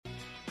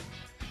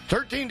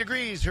13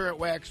 degrees here at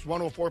Wax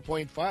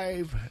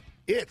 104.5.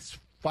 It's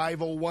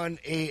 5:01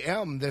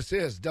 a.m. This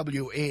is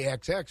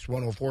WAXX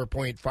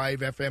 104.5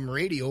 FM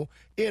radio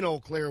in Eau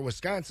Claire,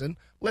 Wisconsin.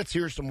 Let's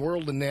hear some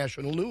world and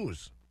national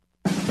news.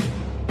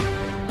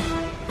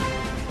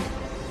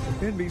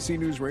 NBC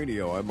News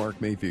Radio, I'm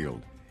Mark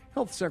Mayfield.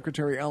 Health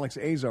Secretary Alex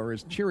Azar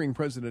is cheering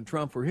President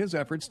Trump for his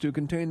efforts to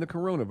contain the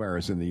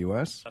coronavirus in the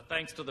U.S.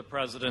 Thanks to the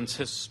president's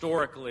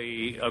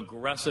historically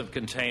aggressive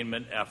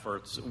containment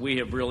efforts, we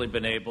have really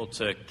been able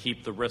to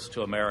keep the risk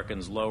to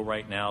Americans low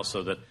right now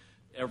so that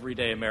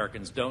everyday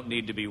Americans don't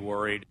need to be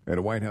worried. At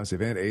a White House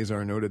event,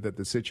 Azar noted that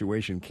the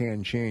situation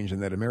can change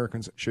and that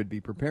Americans should be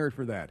prepared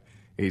for that.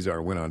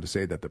 Azar went on to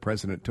say that the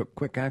president took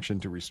quick action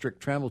to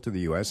restrict travel to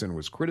the U.S. and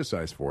was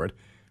criticized for it.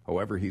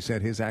 However, he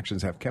said his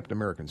actions have kept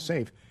Americans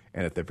safe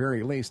and at the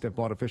very least have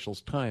bought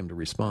officials time to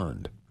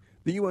respond.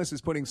 The U.S.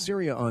 is putting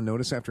Syria on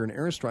notice after an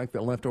airstrike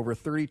that left over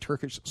 30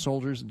 Turkish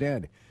soldiers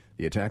dead.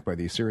 The attack by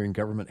the Syrian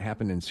government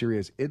happened in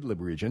Syria's Idlib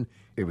region.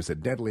 It was the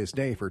deadliest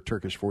day for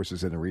Turkish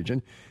forces in the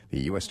region.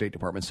 The U.S. State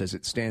Department says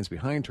it stands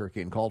behind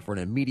Turkey and called for an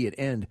immediate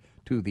end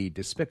to the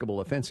despicable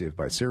offensive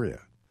by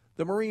Syria.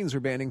 The Marines are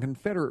banning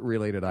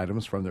Confederate-related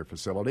items from their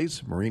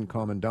facilities. Marine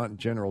Commandant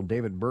General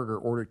David Berger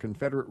ordered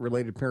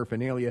Confederate-related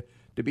paraphernalia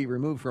to be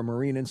removed from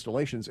Marine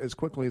installations as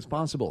quickly as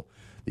possible.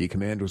 The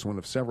command was one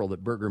of several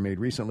that Berger made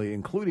recently,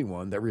 including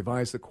one that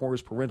revised the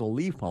Corps' parental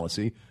leave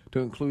policy to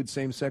include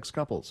same-sex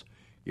couples.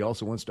 He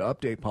also wants to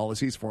update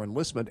policies for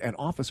enlistment and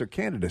officer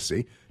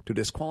candidacy to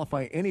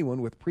disqualify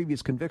anyone with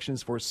previous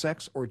convictions for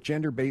sex or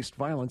gender-based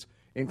violence,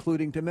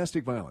 including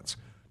domestic violence.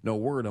 No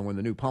word on when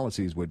the new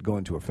policies would go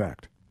into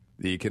effect.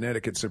 The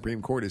Connecticut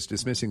Supreme Court is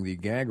dismissing the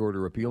gag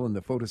order appeal in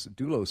the Fotis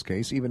Dulos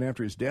case even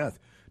after his death.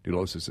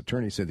 Dulos'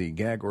 attorney said the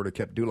gag order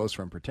kept Dulos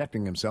from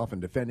protecting himself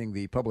and defending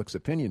the public's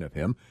opinion of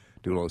him.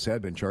 Dulos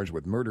had been charged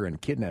with murder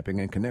and kidnapping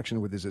in connection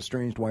with his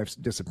estranged wife's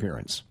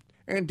disappearance.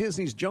 And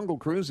Disney's Jungle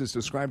Cruise is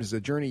described as a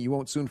journey you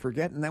won't soon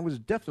forget, and that was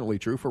definitely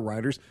true for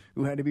riders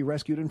who had to be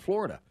rescued in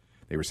Florida.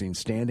 They were seen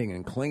standing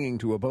and clinging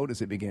to a boat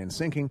as it began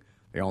sinking.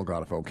 They all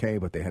got off okay,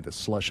 but they had to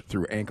slush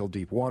through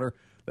ankle-deep water.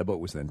 The boat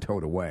was then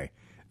towed away.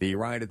 The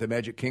ride at the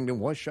Magic Kingdom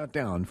was shut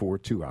down for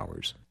 2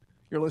 hours.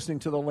 You're listening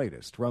to the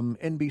latest from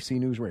NBC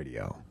News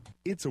Radio.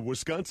 It's a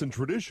Wisconsin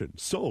tradition,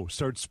 so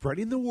start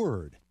spreading the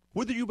word.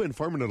 Whether you've been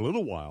farming a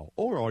little while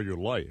or all your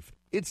life,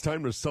 it's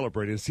time to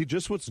celebrate and see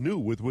just what's new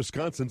with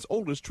Wisconsin's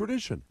oldest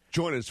tradition.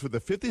 Join us for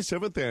the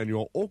 57th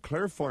Annual Eau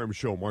Claire Farm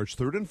Show, March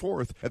 3rd and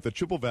 4th at the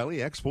Chippewa Valley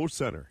Expo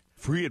Center.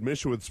 Free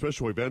admission with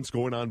special events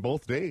going on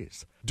both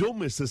days. Don't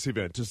miss this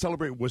event to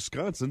celebrate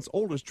Wisconsin's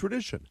oldest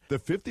tradition. The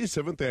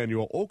 57th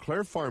Annual Eau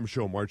Claire Farm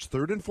Show, March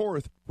 3rd and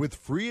 4th, with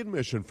free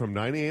admission from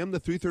 9 a.m. to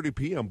 3:30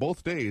 p.m.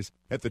 both days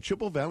at the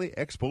Chippewa Valley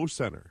Expo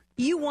Center.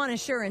 You want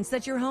assurance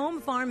that your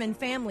home, farm, and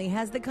family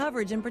has the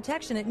coverage and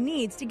protection it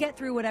needs to get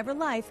through whatever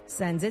life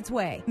sends its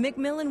way.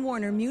 McMillan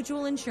Warner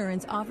Mutual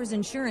Insurance offers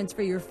insurance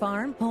for your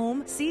farm,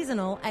 home,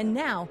 seasonal, and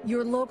now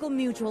your local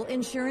mutual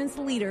insurance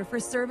leader for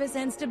service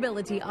and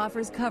stability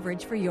offers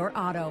coverage for your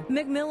auto.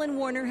 McMillan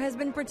Warner has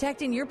been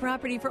protecting your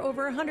property for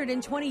over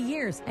 120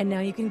 years, and now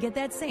you can get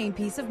that same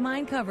peace of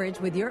mind coverage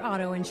with your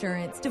auto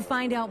insurance. To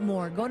find out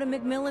more, go to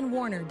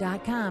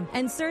McMillanWarner.com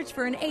and search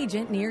for an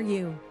agent near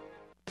you.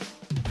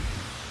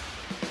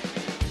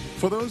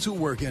 For those who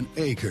work in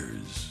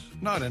acres,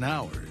 not in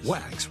hours,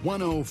 Wax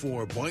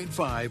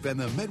 104.5 and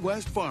the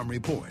Midwest Farm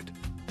Report.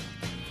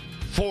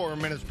 4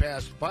 minutes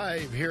past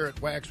 5 here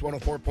at Wax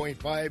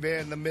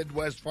 104.5 and the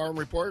Midwest Farm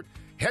Report.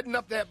 Heading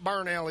up that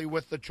barn alley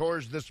with the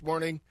chores this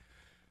morning.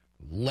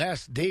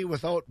 Last day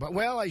without,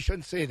 well, I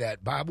shouldn't say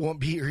that. Bob won't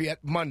be here yet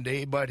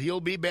Monday, but he'll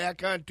be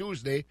back on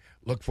Tuesday.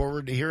 Look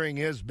forward to hearing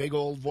his big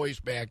old voice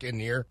back in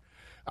here.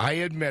 I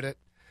admit it.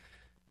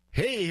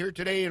 Hey, here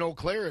today in Eau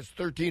Claire, it's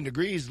 13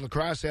 degrees. La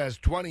Crosse has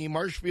 20.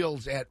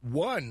 Marshfield's at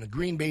 1.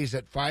 Green Bay's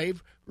at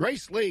 5.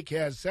 Rice Lake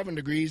has 7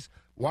 degrees.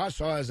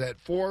 Wausau is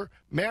at 4.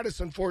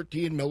 Madison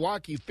 14.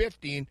 Milwaukee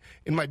 15.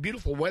 And my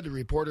beautiful weather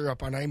reporter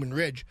up on Hyman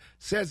Ridge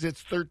says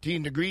it's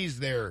 13 degrees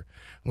there.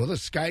 Well, the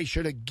sky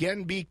should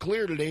again be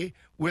clear today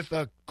with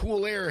a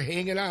cool air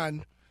hanging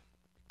on.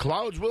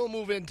 Clouds will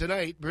move in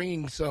tonight,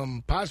 bringing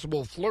some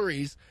possible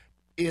flurries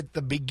at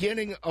the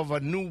beginning of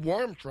a new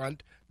warm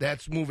front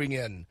that's moving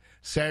in.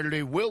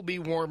 Saturday will be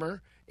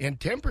warmer, and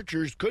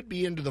temperatures could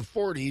be into the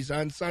 40s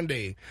on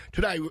Sunday.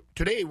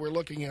 Today we're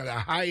looking at a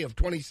high of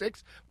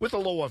 26 with a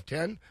low of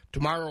 10.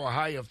 Tomorrow a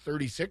high of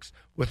 36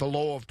 with a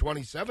low of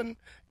 27.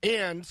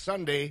 And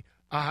Sunday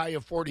a high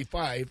of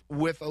 45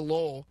 with a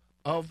low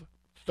of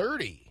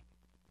 30.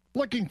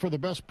 Looking for the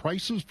best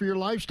prices for your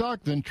livestock?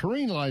 Then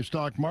Terrain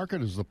Livestock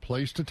Market is the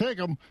place to take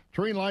them.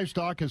 Terrain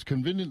Livestock is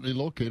conveniently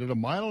located a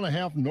mile and a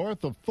half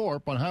north of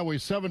Thorpe on Highway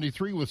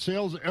 73 with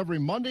sales every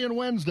Monday and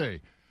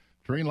Wednesday.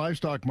 Terrain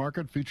Livestock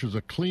Market features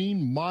a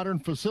clean, modern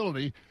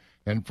facility,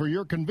 and for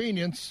your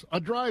convenience,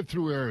 a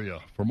drive-through area.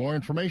 For more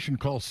information,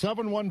 call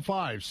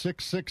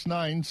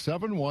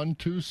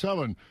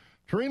 715-669-7127.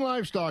 Terrain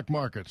Livestock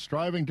Market,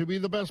 striving to be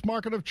the best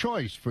market of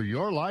choice for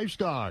your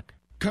livestock.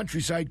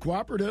 Countryside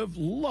Cooperative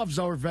loves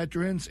our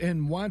veterans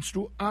and wants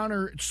to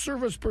honor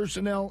service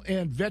personnel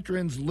and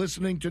veterans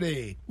listening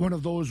today. One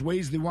of those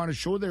ways they want to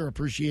show their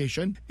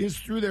appreciation is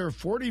through their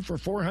 40 for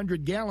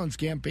 400 gallons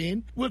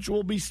campaign, which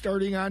will be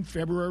starting on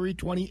February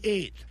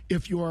 28th.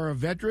 If you are a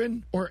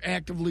veteran or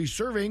actively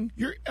serving,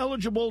 you're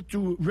eligible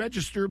to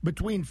register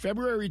between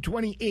February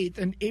 28th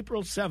and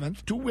April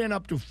 7th to win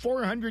up to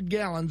 400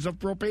 gallons of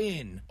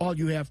propane. All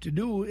you have to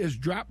do is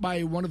drop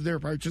by one of their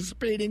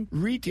participating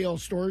retail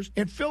stores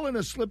and fill in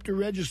a slip to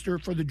register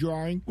for the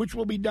drawing, which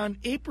will be done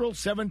April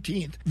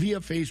 17th via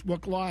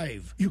Facebook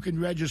Live. You can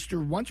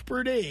register once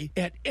per day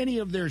at any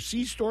of their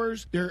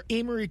C-stores, their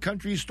Amory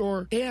Country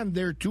Store, and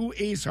their 2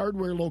 Ace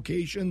Hardware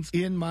locations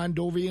in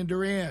Mondovi and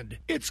Durand.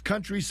 It's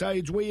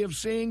Countryside's way of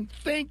saying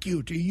thank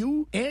you to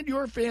you and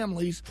your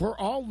families for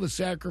all the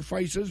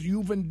sacrifices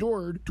you've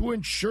endured to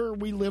ensure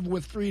we live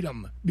with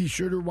freedom. Be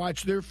sure to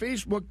watch their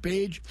Facebook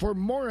page for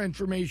more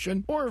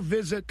information or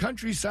visit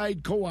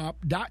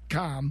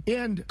countrysidecoop.com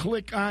and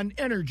click on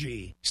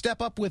Energy. Step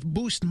up with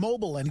Boost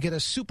Mobile and get a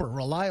super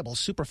reliable,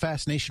 super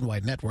fast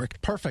nationwide network.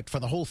 Perfect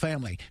for the whole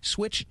family.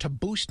 Switch to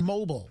Boost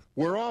Mobile.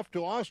 We're off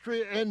to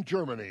Austria and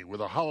Germany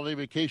with a holiday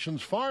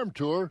vacations farm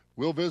tour.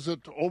 We'll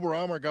visit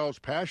Oberammergau's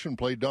Passion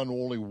Play, done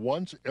only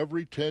once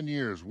every 10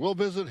 years. We'll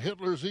visit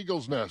Hitler's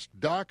Eagle's Nest,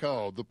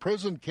 Dachau, the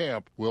prison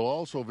camp. We'll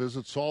also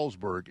visit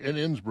Salzburg and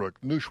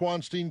Innsbruck,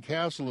 Neuschwanstein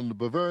Castle in the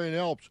Bavarian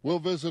Alps. We'll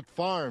visit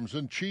farms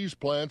and cheese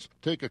plants,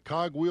 take a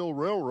cogwheel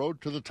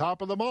railroad to the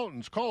top of the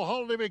mountains. Call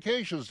Holiday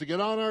Vacations to get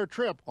on our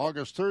trip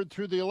August 3rd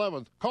through the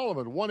 11th. Call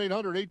them at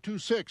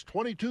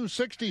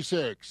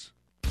 1-800-826-2266.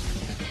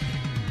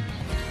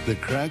 The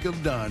crack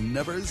of dawn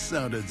never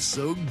sounded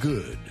so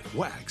good.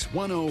 Wax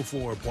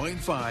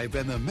 104.5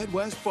 and the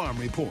Midwest Farm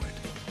Report.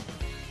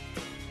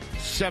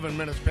 7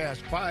 minutes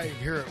past 5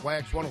 here at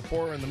Wax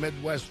 104 and the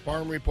Midwest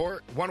Farm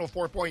Report.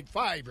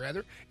 104.5,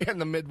 rather, and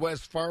the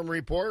Midwest Farm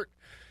Report.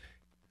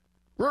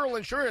 Rural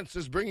Insurance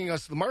is bringing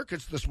us the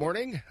markets this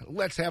morning.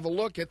 Let's have a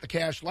look at the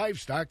cash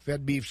livestock.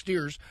 Fed beef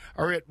steers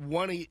are at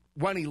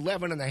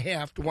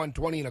 111.5 to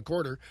 120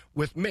 1/4,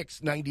 with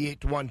mixed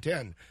 98 to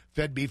 110.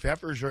 Fed beef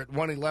heifers are at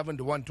 111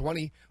 to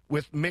 120,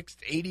 with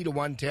mixed 80 to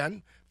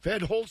 110.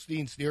 Fed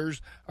Holstein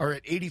steers are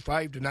at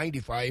 85 to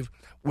 95,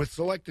 with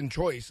select and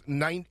choice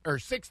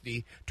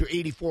 60 to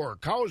 84.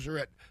 Cows are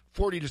at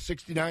 40 to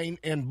 69,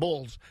 and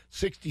bulls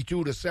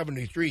 62 to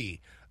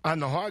 73. On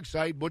the hog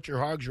side, butcher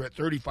hogs are at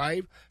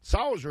 35,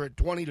 sows are at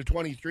 20 to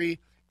 23,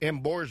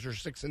 and boars are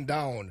 6 and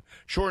down.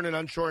 Shorn and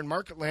unshorn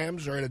market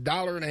lambs are at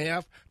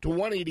 $1.50 to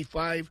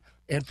 $1.85,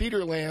 and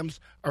feeder lambs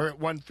are at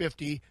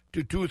 $1.50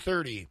 to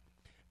 $2.30.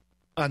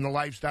 On the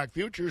livestock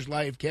futures,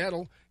 live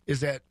cattle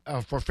is at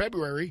for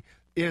February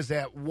is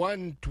at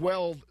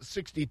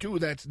 $112.62.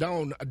 That's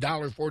down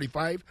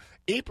 $1.45.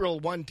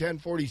 April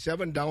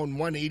 $110.47, down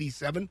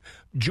 $1.87.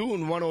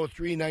 June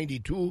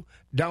 $103.92,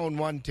 down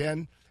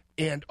 $1.10.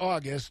 And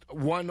August,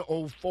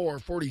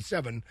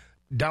 $104.47,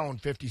 down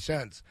 50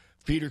 cents.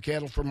 Feeder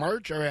cattle for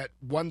March are at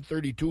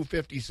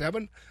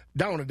 $132.57,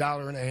 down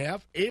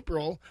 $1.50.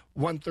 April,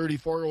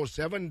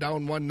 $134.07,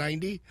 down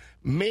 $1.90.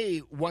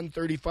 May,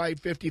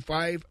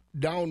 $135.55,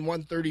 down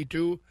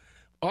 $1.32.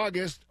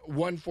 August,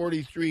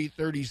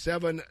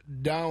 $143.37,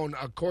 down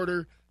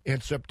 $0.25.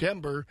 In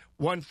September,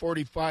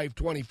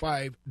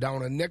 $145.25,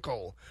 down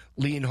 $0.05.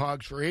 Lean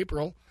hogs for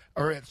April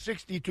are at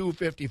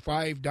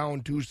 $62.55,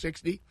 down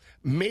 $2.60.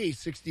 May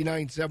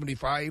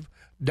 $69.75,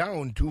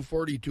 down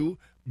 $2.42.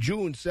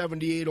 June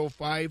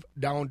 $78.05,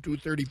 down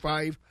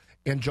 $2.35.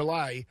 And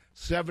July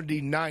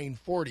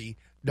 $79.40,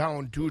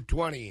 down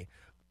 $2.20.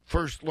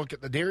 First look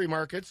at the dairy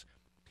markets.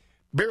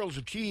 Barrels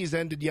of cheese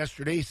ended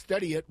yesterday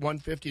steady at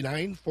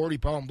 $1.59.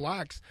 40-pound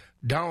blocks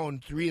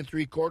down 3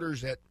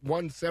 3/4 at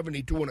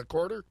 $1.72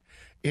 1/4,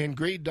 and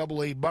grade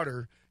AA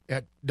butter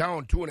at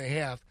down 2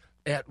 1/2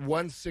 at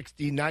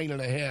 $1.69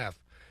 1/2.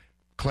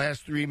 Class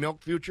 3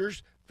 milk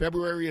futures.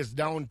 February is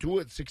down 2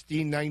 at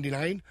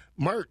 $16.99.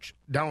 March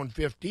down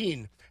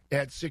 15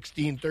 at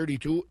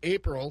 $16.32.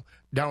 April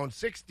down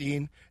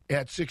 16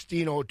 at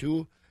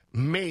 $16.02.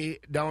 May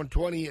down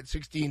 20 at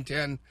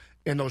 $16.10,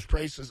 and those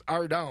prices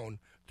are down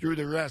through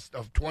the rest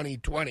of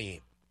 2020.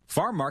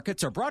 Farm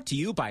markets are brought to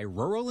you by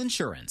Rural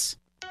Insurance.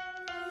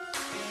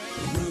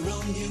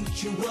 Rural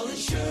Mutual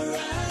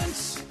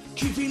Insurance,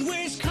 keeping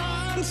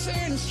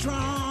Wisconsin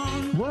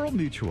strong. Rural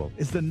Mutual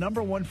is the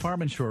 #1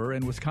 farm insurer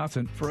in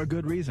Wisconsin for a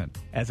good reason.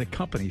 As a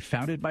company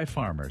founded by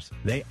farmers,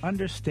 they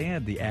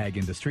understand the ag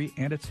industry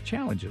and its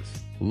challenges.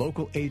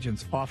 Local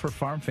agents offer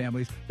farm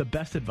families the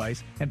best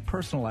advice and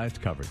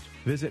personalized coverage.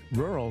 Visit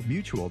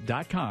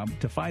ruralmutual.com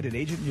to find an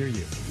agent near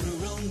you.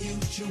 Rural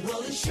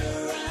Mutual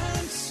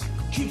Insurance,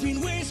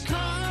 keeping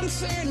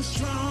Wisconsin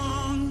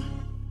strong.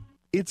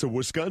 It's a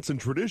Wisconsin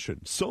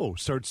tradition, so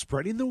start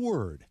spreading the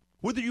word.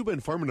 Whether you've been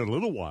farming a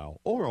little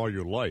while or all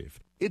your life,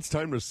 it's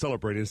time to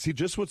celebrate and see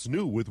just what's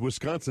new with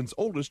Wisconsin's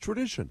oldest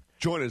tradition.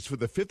 Join us for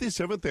the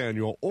 57th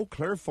annual Eau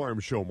Claire Farm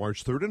Show,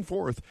 March 3rd and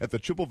 4th at the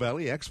Chippewa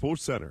Valley Expo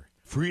Center.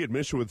 Free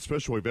admission with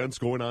special events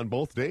going on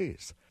both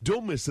days.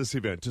 Don't miss this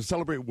event to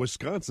celebrate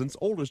Wisconsin's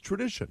oldest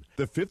tradition,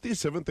 the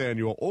 57th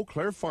Annual Eau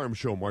Claire Farm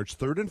Show, March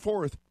 3rd and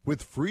 4th,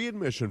 with free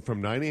admission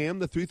from 9 a.m.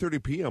 to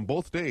 3:30 p.m.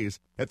 both days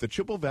at the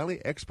Chippewa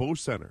Valley Expo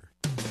Center.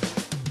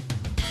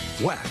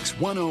 Wax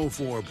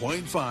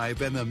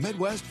 104.5 and the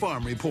Midwest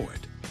Farm Report.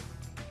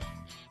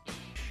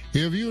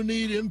 If you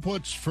need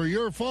inputs for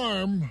your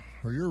farm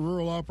or your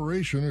rural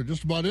operation or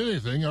just about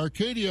anything,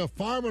 Arcadia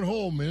Farm and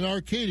Home in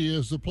Arcadia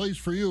is the place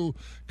for you.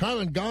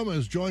 Colin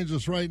Gomez joins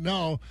us right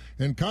now.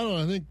 And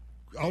Colin, I think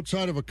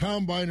outside of a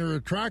combine or a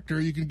tractor,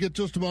 you can get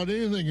just about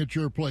anything at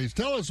your place.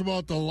 Tell us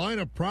about the line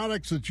of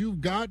products that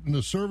you've got and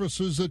the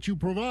services that you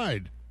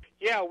provide.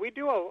 Yeah, we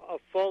do a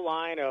full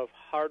line of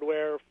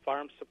hardware,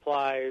 farm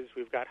supplies.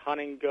 We've got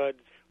hunting goods.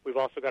 We've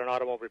also got an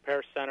automobile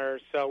repair center.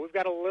 So we've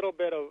got a little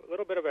bit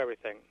of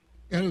everything.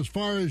 And as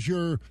far as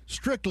your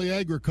strictly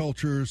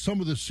agriculture, some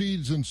of the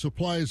seeds and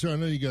supplies, I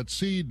know you got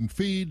seed and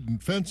feed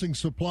and fencing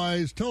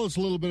supplies. Tell us a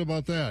little bit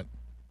about that.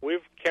 We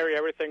carry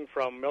everything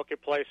from milk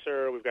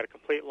replacer. We've got a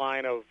complete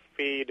line of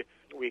feed.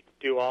 We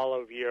do all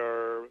of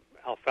your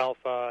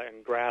alfalfa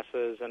and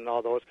grasses and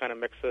all those kind of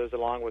mixes,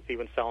 along with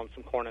even selling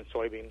some corn and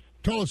soybeans.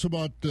 Tell us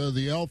about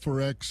the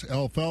Alpha-Rex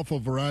alfalfa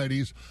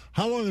varieties.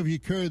 How long have you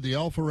carried the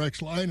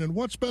Alpha-Rex line, and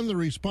what's been the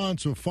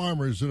response of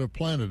farmers that have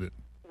planted it?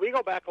 We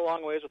go back a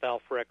long ways with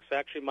Alpha-Rex.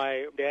 Actually,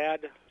 my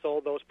dad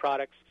sold those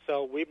products,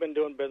 so we've been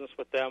doing business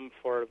with them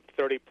for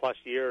 30-plus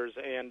years,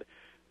 and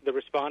the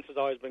response has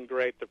always been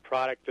great. The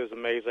product is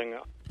amazing.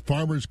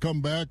 Farmers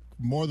come back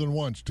more than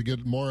once to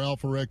get more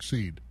Alpha-Rex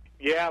seed.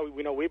 Yeah,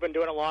 we've been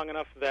doing it long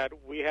enough that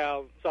we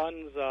have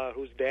sons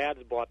whose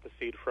dads bought the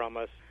seed from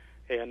us,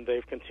 and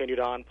they've continued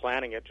on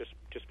planting it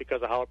just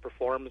because of how it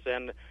performs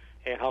and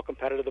how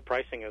competitive the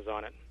pricing is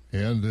on it.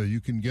 And you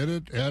can get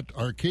it at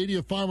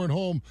Arcadia Farm and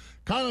Home.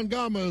 Colin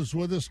Gomez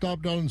with us.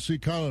 Stop down and see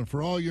Colin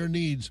for all your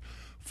needs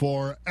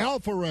for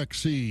Alpha-Rex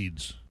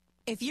seeds.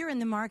 If you're in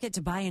the market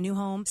to buy a new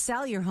home,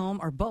 sell your home,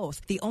 or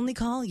both, the only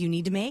call you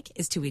need to make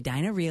is to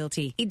Edina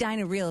Realty.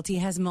 Edina Realty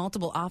has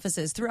multiple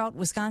offices throughout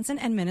Wisconsin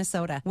and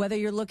Minnesota. Whether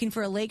you're looking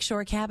for a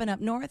lakeshore cabin up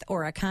north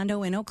or a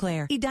condo in Eau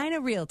Claire, Edina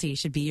Realty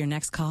should be your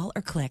next call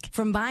or click.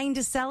 From buying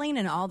to selling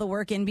and all the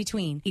work in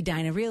between,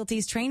 Edina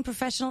Realty's trained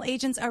professional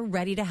agents are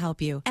ready to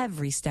help you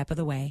every step of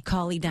the way.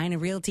 Call Edina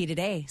Realty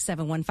today,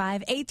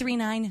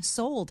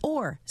 715-839-SOLD,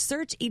 or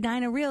search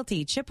Edina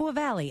Realty Chippewa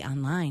Valley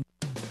online.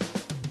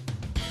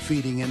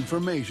 Feeding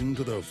information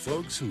to the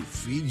folks who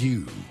feed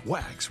you.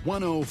 Wax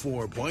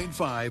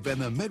 104.5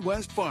 and the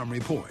Midwest Farm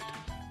Report.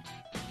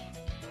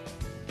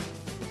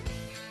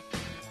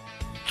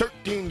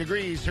 13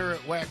 degrees here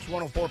at Wax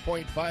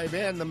 104.5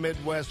 and the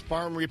Midwest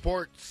Farm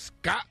Report.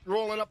 Scott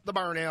rolling up the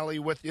barn alley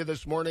with you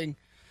this morning.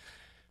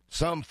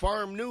 Some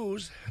farm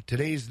news.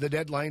 Today's the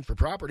deadline for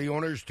property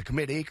owners to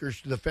commit acres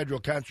to the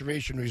Federal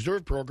Conservation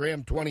Reserve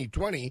Program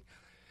 2020.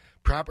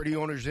 Property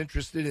owners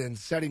interested in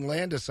setting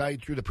land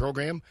aside through the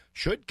program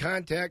should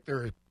contact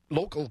their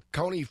local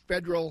county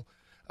federal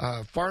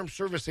Farm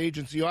Service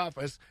Agency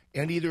office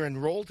and either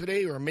enroll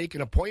today or make an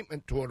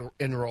appointment to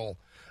enroll.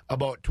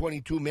 About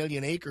 22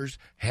 million acres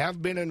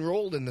have been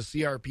enrolled in the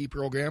CRP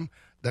program.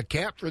 The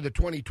cap for the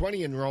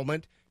 2020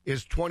 enrollment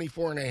is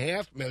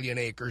 24.5 million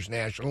acres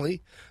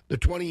nationally. The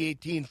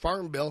 2018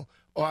 Farm Bill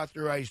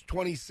authorized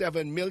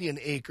 27 million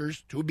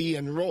acres to be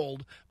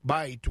enrolled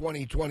by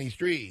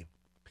 2023.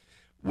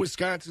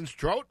 Wisconsin's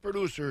trout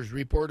producers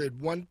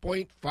reported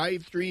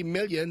 $1.53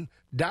 million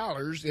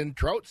in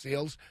trout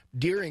sales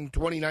during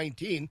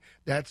 2019.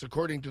 That's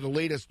according to the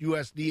latest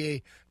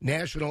USDA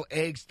National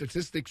Ag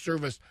Statistics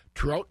Service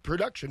Trout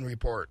Production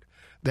Report.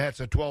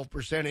 That's a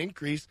 12%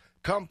 increase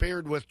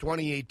compared with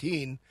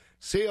 2018.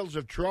 Sales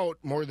of trout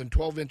more than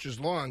 12 inches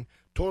long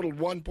totaled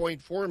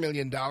 $1.4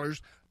 million,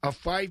 a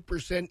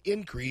 5%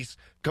 increase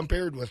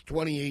compared with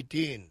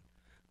 2018.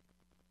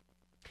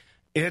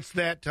 It's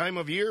that time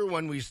of year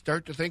when we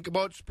start to think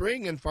about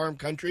spring in farm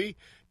country.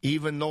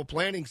 Even though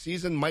planting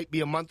season might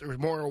be a month or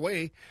more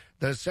away,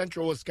 the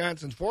Central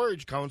Wisconsin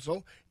Forage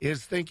Council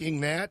is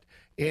thinking that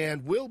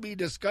and will be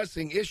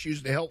discussing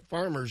issues to help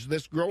farmers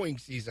this growing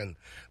season.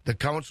 The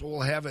council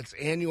will have its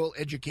annual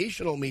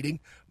educational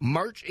meeting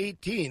March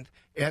 18th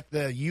at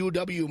the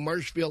UW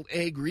Marshfield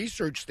Ag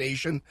Research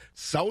Station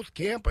South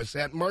Campus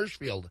at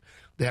Marshfield.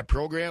 That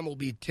program will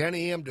be 10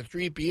 a.m. to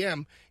 3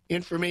 p.m.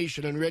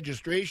 Information and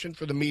registration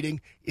for the meeting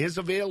is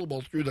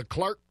available through the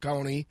Clark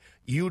County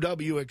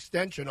UW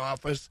Extension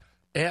Office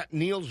at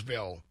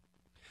Neilsville.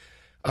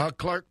 A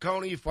Clark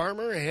County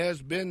farmer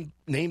has been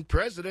named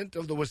president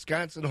of the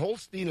Wisconsin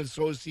Holstein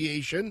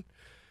Association.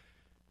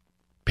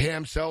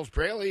 Pam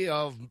Sells-Praley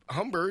of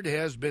Humbird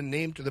has been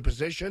named to the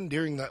position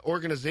during the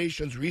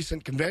organization's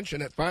recent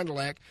convention at Fond du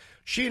Lac.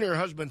 She and her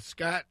husband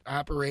Scott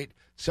operate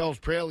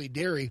Sells-Praley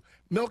Dairy,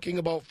 milking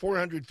about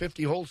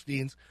 450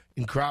 Holsteins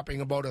and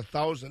cropping about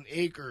 1,000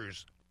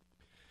 acres.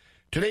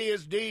 Today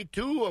is day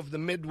 2 of the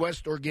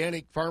Midwest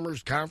Organic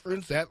Farmers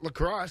Conference at La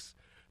Crosse.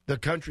 The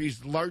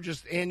country's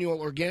largest annual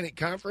organic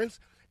conference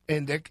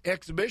and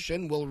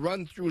exhibition will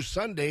run through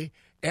Sunday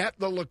at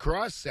the La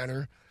Crosse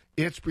Center.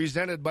 It's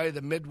presented by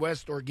the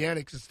Midwest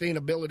Organic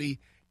Sustainability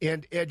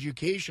and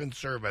Education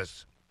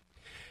Service.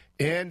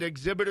 And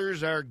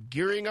exhibitors are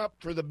gearing up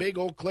for the big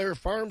Eau Claire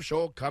Farm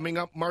Show coming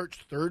up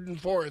March 3rd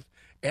and 4th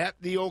at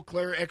the Eau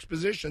Claire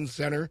Exposition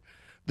Center.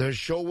 The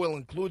show will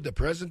include the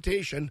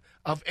presentation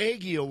of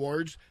Aggie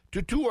Awards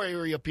to 2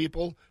 area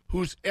people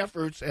whose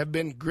efforts have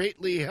been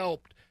greatly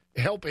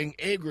helping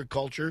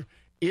agriculture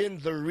in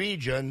the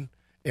region.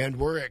 And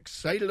we're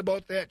excited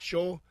about that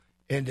show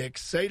and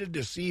excited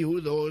to see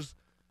who those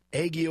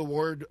Aggie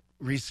Award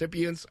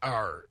recipients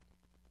are.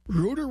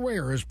 Rooter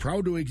Ware is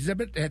proud to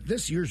exhibit at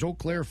this year's Eau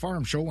Claire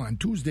Farm Show on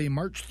Tuesday,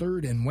 March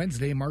 3rd and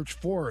Wednesday, March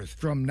 4th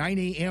from 9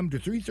 a.m. to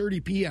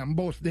 3:30 p.m.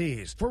 both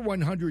days. For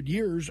 100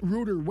 years,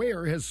 Rooter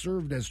Ware has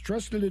served as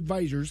trusted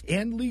advisors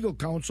and legal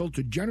counsel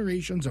to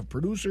generations of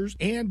producers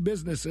and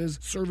businesses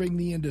serving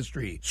the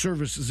industry.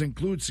 Services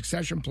include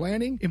succession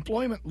planning,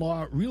 employment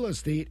law, real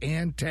estate,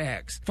 and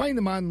tax. Find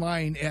them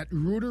online at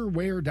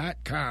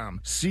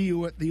rooterware.com. See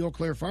you at the Eau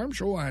Claire Farm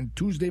Show on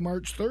Tuesday,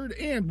 March 3rd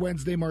and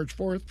Wednesday, March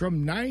 4th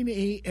from 9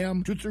 a.m.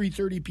 to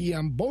 3:30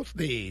 p.m. both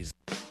days.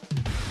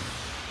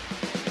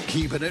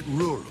 Keeping it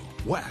rural.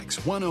 Wax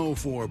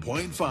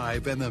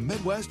 104.5 and the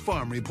Midwest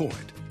Farm Report.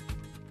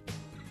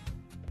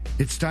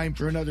 It's time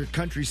for another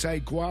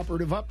Countryside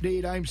Cooperative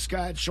Update. I'm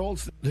Scott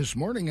Schultz. This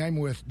morning I'm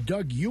with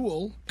Doug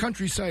Ewell,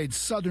 Countryside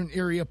Southern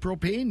Area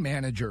Propane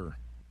Manager.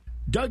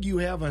 Doug, you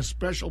have a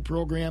special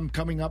program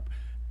coming up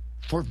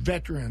for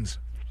veterans,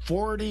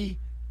 40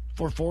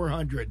 for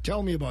 400.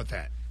 Tell me about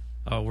that.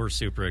 Oh, we're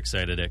super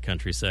excited at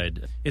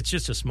Countryside. It's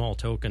just a small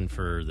token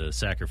for the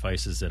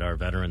sacrifices that our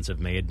veterans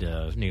have made,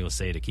 needless to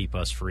say, to keep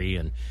us free.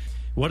 And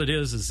what it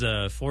is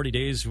 40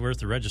 days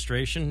worth of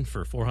registration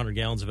for 400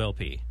 gallons of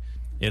LP.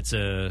 It's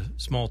a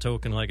small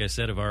token, like I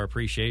said, of our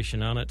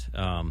appreciation on it.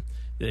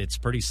 It's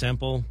pretty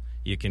simple.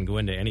 You can go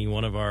into any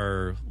one of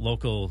our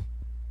local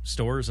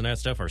stores and that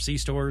stuff, our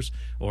C-stores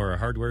or our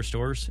hardware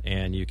stores,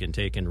 and you can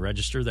take and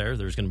register there.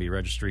 There's going to be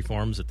registry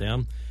forms at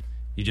them.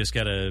 You just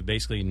got to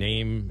basically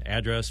name,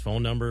 address,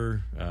 phone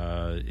number.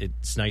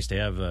 It's nice to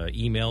have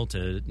email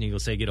to,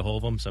 needless to say, get a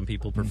hold of them. Some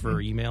people prefer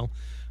email.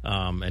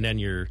 And then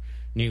your,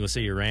 needless to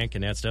say, your rank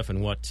and that stuff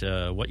and what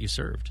you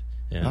served.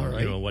 And, all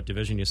right. What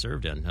division you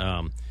served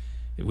in.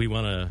 We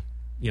want to,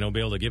 be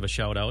able to give a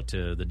shout out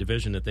to the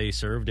division that they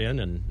served in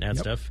and that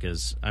stuff,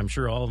 because I'm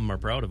sure all of them are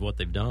proud of what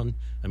they've done.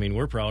 I mean,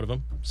 we're proud of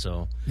them.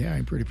 So yeah,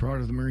 I'm pretty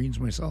proud of the Marines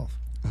myself.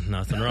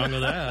 Nothing wrong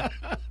with that.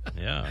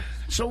 Yeah.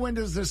 So when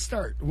does this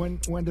start? When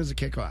does it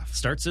kick off?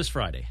 Starts this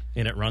Friday,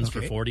 and it runs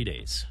for 40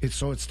 days.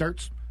 So it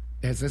starts,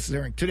 as this is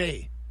airing,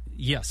 today?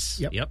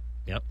 Yes. Yep.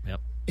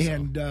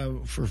 And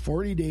for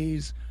 40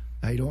 days,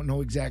 I don't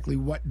know exactly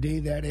what day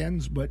that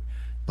ends, but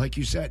like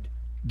you said,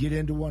 get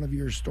into one of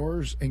your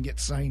stores and get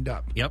signed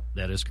up. Yep,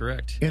 that is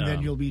correct. And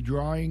then you'll be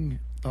drawing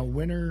a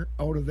winner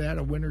out of that,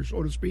 a winner,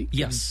 so to speak?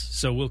 Yes.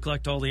 So we'll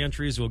collect all the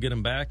entries, we'll get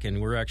them back,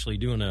 and we're actually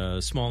doing a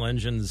small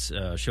engines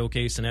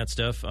showcase and that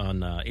stuff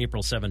on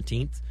April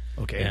 17th.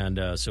 Okay.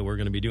 And so we're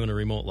going to be doing a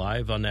remote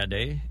live on that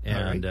day,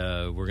 and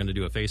we're going to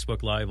do a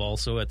Facebook Live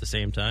also at the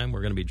same time.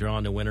 We're going to be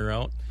drawing the winner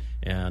out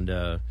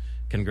and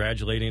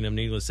congratulating them,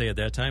 needless to say, at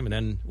that time. And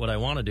then what I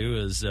want to do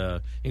is,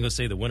 needless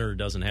to say, the winner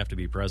doesn't have to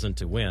be present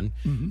to win,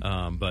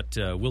 but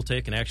we'll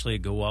take and actually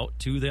go out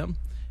to them.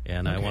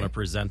 And I want to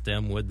present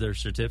them with their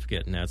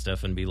certificate and that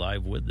stuff and be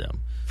live with them.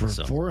 For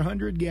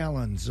 400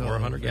 gallons of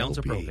 400 gallons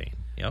of propane.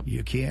 Yep.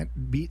 You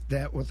can't beat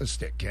that with a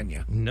stick, can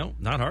you? No,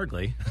 not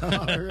hardly.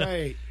 All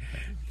right.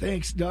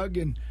 Thanks, Doug.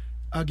 And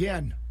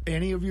again,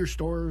 any of your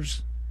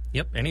stores?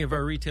 Yep, any of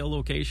our retail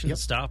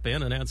locations, stop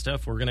in and that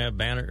stuff. We're going to have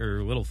banner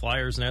or little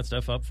flyers and that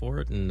stuff up for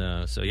it.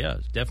 And so, yeah,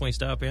 definitely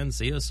stop in,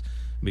 see us.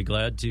 Be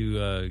glad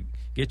to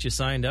get you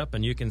signed up,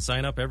 and you can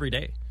sign up every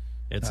day.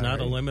 It's not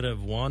a limit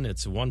of one.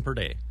 It's one per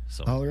day.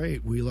 So. All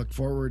right. We look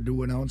forward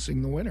to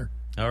announcing the winner.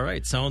 All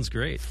right. Sounds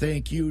great.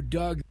 Thank you,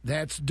 Doug.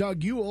 That's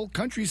Doug Ewell,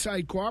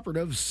 Countryside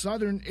Cooperative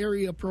Southern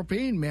Area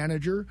Propane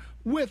Manager,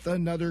 with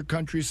another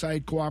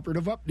Countryside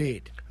Cooperative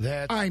update.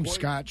 I'm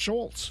Scott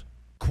Schultz.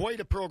 Quite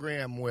a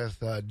program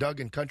with Doug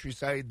and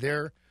Countryside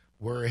there.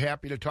 We're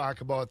happy to talk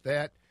about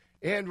that.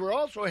 And we're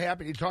also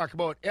happy to talk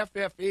about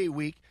FFA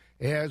Week,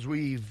 as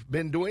we've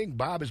been doing.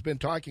 Bob has been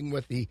talking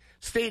with the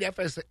state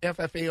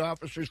FFA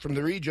officers from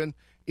the region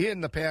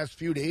in the past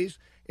few days.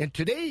 And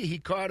today he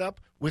caught up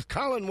with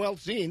Colin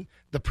Weltzine,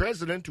 the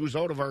president who's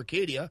out of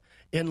Arcadia,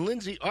 and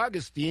Lindsay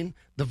Augustine,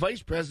 the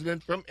vice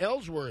president from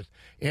Ellsworth.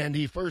 And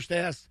he first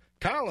asked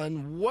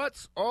Colin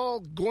what's all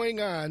going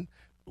on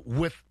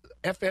with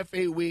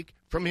FFA Week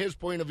from his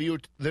point of view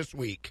this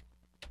week.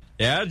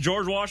 Yeah,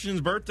 George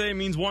Washington's birthday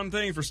means one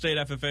thing for state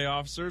FFA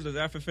officers. The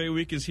FFA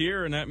Week is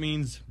here, and that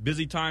means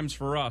busy times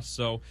for us.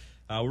 So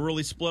we're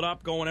really split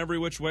up, going every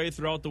which way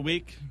throughout the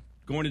week,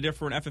 going to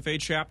different FFA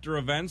chapter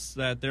events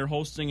that they're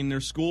hosting in their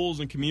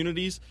schools and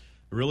communities,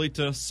 really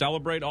to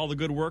celebrate all the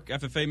good work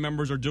FFA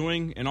members are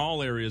doing in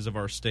all areas of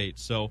our state.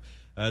 So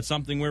it's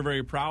something we're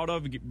very proud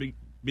of,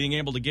 being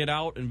able to get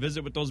out and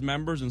visit with those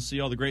members and see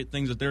all the great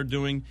things that they're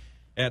doing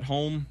at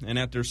home and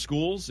at their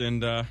schools,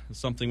 and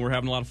something we're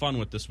having a lot of fun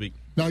with this week.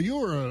 Now, you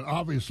were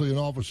obviously an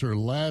officer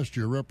last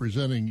year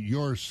representing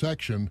your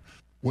section.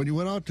 When you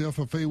went out to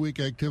FFA Week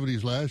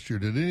activities last year,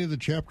 did any of the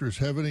chapters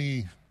have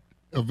any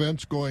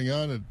events going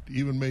on that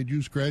even made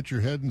you scratch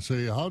your head and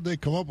say, how'd they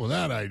come up with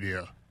that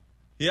idea?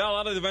 Yeah, a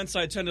lot of the events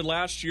I attended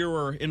last year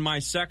were in my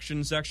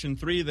section, Section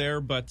 3 there,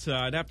 but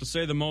I'd have to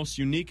say the most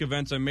unique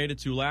events I made it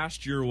to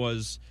last year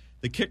was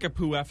the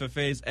Kickapoo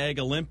FFA's Ag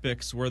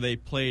Olympics, where they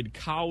played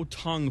cow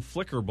tongue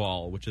flicker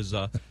ball, which is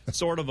a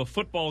sort of a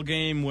football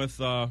game with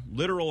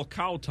literal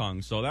cow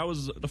tongue. So that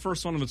was the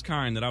first one of its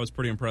kind that I was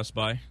pretty impressed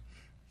by.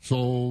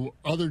 So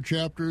other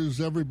chapters,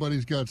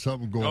 everybody's got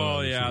something going on.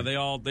 Oh yeah, they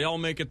all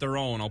make it their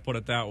own. I'll put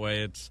it that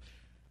way. It's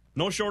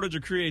no shortage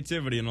of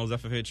creativity in those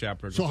FFA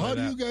chapters. So how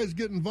do you guys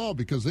get involved?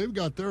 Because they've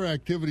got their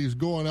activities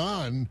going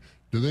on.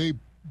 Do they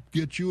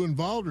get you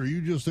involved, or are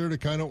you just there to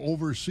kind of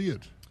oversee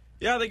it?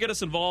 Yeah, they get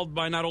us involved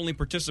by not only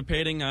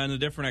participating in the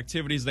different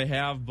activities they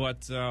have,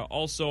 but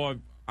also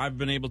I've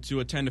been able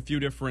to attend a few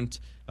different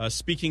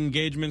speaking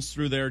engagements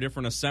through their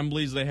different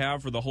assemblies they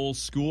have for the whole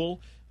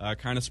school,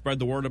 kind of spread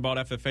the word about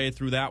FFA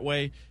through that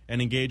way,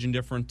 and engage in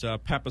different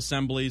PEP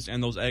assemblies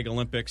and those Ag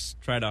Olympics,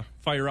 try to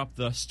fire up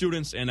the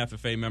students and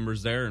FFA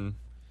members there and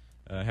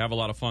have a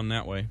lot of fun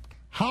that way.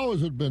 How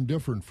has it been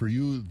different for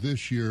you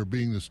this year,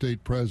 being the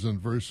state president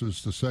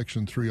versus the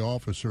Section 3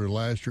 officer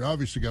last year?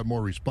 Obviously got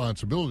more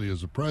responsibility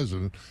as the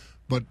president,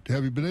 but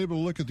have you been able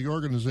to look at the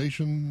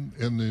organization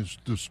and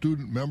the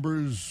student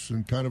members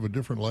in kind of a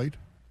different light?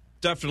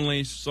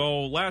 Definitely.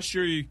 So last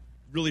year you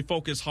really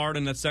focused hard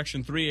in that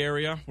Section 3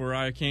 area where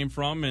I came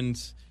from, and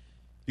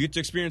you get to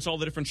experience all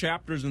the different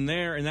chapters in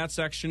there, in that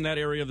section, that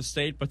area of the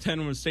state. But then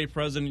when you're state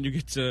president, you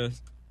get to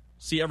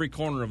see every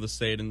corner of the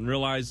state and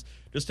realize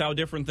just how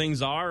different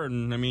things are.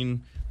 And, I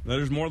mean,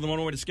 there's more than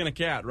one way to skin a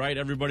cat, right?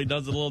 Everybody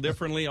does it a little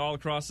differently all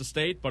across the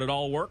state, but it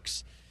all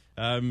works.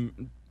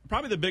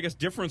 Probably the biggest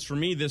difference for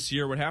me this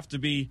year would have to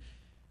be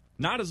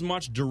not as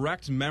much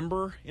direct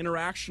member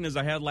interaction as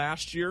I had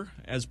last year.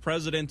 As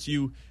president,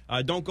 you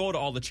don't go to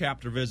all the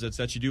chapter visits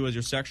that you do as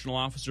your sectional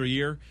officer a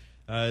year.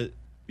 You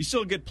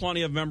still get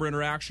plenty of member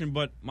interaction,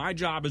 but my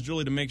job is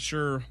really to make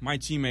sure my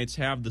teammates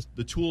have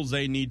the tools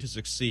they need to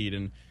succeed.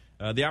 And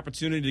the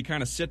opportunity to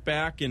kind of sit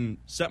back and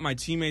set my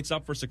teammates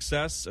up for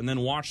success and then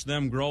watch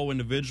them grow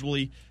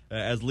individually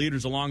as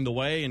leaders along the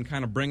way and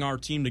kind of bring our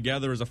team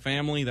together as a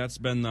family, that's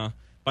been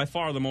by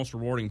far the most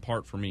rewarding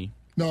part for me.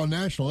 Now,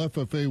 National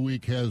FFA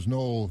Week has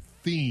no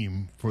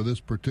theme for this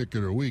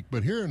particular week,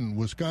 but here in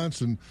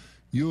Wisconsin,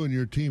 you and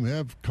your team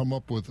have come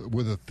up with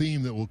a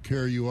theme that will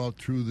carry you out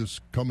through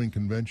this coming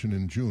convention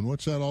in June.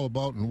 What's that all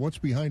about, and what's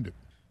behind it?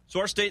 So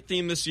our state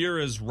theme this year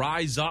is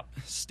Rise Up,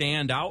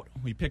 Stand Out.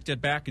 We picked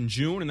it back in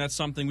June, and that's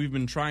something we've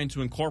been trying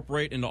to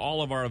incorporate into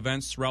all of our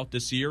events throughout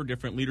this year,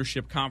 different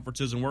leadership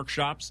conferences and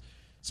workshops,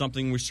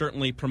 something we're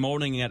certainly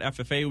promoting at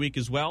FFA Week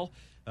as well.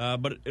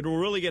 But it will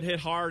really get hit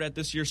hard at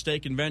this year's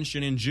state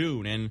convention in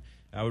June. And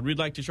what we'd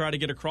like to try to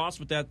get across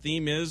with that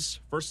theme is,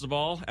 first of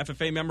all,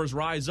 FFA members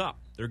rise up.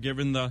 They're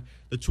given the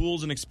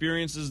tools and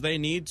experiences they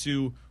need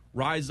to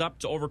rise up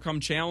to overcome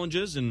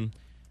challenges, and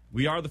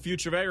we are the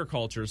future of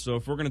agriculture. So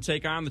if we're going to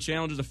take on the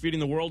challenges of feeding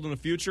the world in the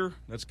future,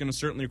 that's going to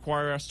certainly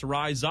require us to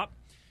rise up.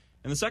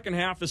 And the second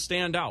half is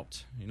stand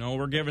out. You know,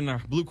 we're given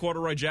a blue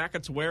corduroy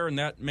jacket to wear, and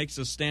that makes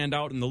us stand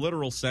out in the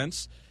literal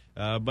sense.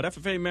 But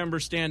FFA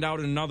members stand out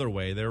in another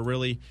way. They're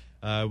really,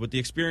 with the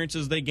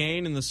experiences they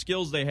gain and the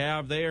skills they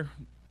have, they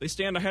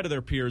stand ahead of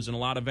their peers in a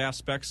lot of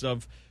aspects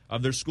of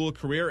their school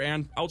career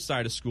and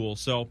outside of school.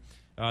 So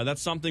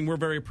that's something we're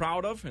very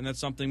proud of, and that's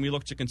something we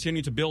look to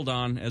continue to build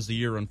on as the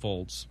year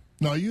unfolds.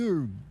 Now,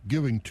 you're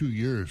giving 2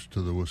 years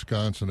to the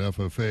Wisconsin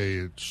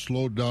FFA. It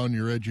slowed down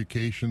your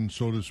education,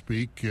 so to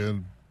speak,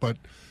 but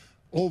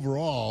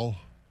overall,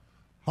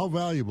 how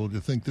valuable do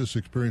you think this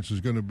experience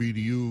is going to be to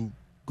you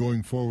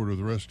going forward with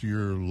the rest of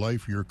your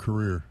life, your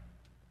career?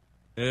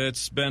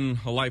 It's been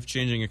a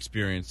life-changing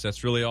experience.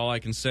 That's really all I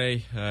can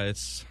say.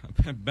 It's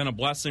been a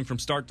blessing from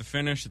start to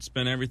finish. It's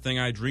been everything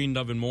I dreamed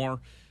of and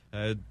more.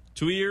 2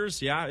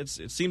 years, yeah, it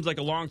seems like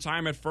a long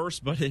time at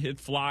first, but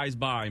it flies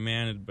by,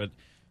 man. But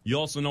you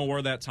also know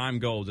where that time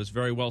goes. It's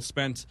very well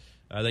spent.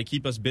 They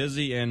keep us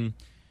busy, and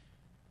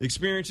the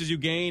experiences you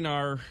gain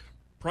are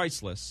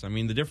priceless. I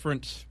mean, the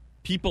different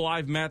people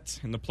I've met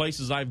and the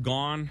places I've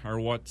gone are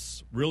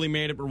what's really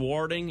made it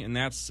rewarding, and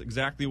that's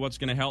exactly what's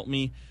going to help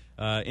me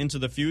into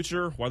the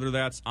future, whether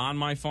that's on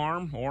my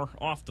farm or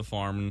off the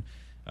farm.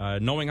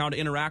 And knowing how to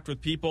interact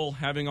with people,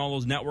 having all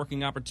those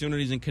networking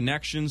opportunities and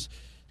connections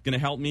is going to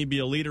help me be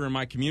a leader in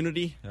my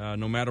community,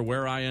 no matter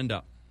where I end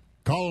up.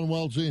 Colin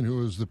Welzine,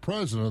 who is the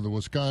president of the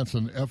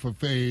Wisconsin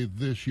FFA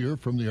this year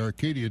from the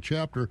Arcadia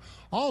chapter.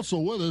 Also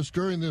with us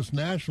during this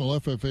National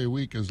FFA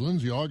Week is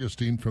Lindsay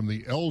Augustine from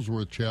the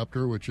Ellsworth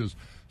chapter, which is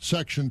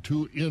Section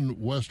 2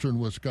 in western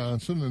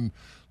Wisconsin. And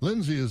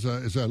Lindsay, as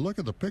I look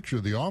at the picture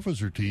of the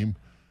officer team,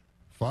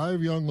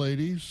 5 young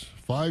ladies,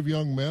 5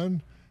 young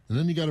men, and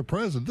then you got a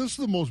president. This is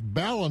the most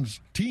balanced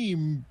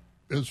team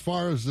as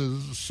far as the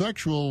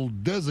sexual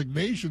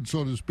designation,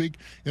 so to speak,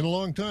 in a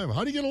long time.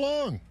 How do you get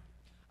along?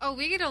 Oh,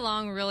 we get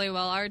along really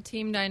well. Our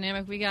team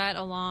dynamic, we got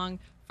along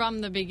from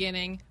the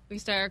beginning. We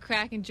started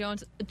cracking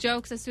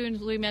jokes as soon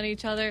as we met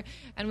each other,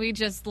 and we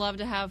just love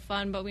to have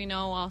fun, but we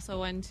know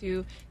also when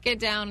to get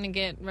down and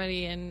get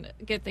ready and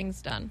get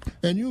things done.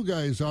 And you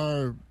guys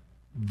are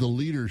the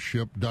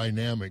leadership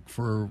dynamic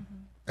for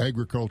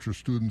agriculture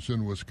students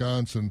in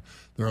Wisconsin.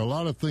 There are a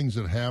lot of things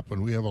that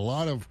happen. We have a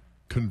lot of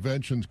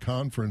conventions,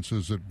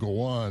 conferences that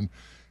go on.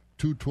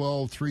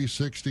 212,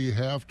 360,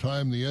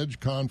 halftime, the Edge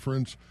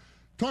Conference.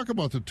 Talk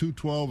about the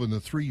 212 and the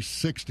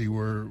 360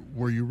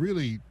 where you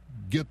really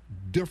get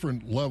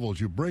different levels.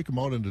 You break them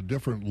out into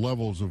different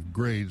levels of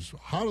grades.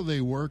 How do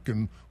they work,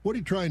 and what do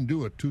you try and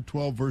do at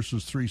 212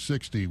 versus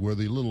 360 where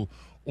the little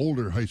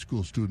older high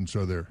school students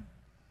are there?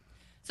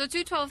 So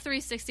 212,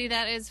 360,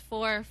 that is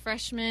for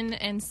freshmen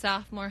and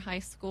sophomore high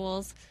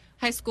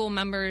school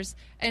members.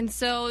 And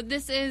so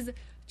this is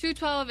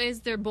 212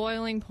 is their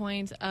boiling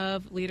point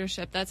of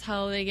leadership. That's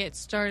how they get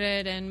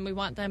started, and we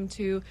want them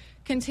to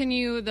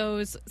continue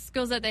those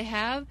skills that they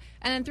have.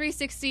 And then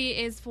 360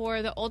 is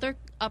for the older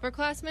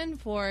upperclassmen,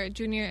 for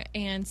junior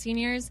and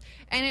seniors,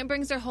 and it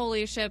brings their whole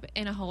leadership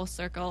in a whole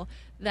circle,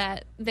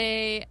 that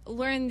they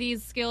learn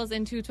these skills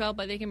in 212,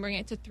 but they can bring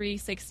it to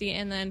 360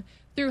 and then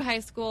through high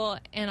school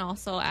and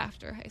also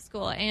after high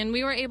school. And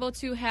we were able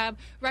to have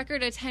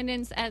record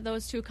attendance at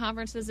those two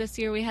conferences this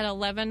year. We had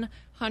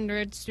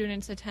 1,100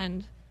 students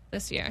attend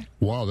this year.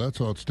 Wow,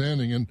 that's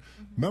outstanding. And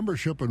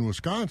membership in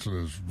Wisconsin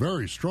is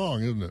very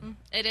strong, isn't it?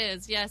 It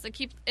is, yes.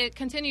 It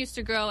continues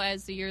to grow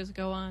as the years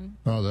go on.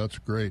 Oh, that's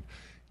great.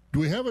 Do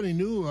we have any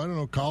new, I don't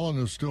know, Colin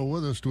is still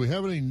with us, do we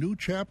have any new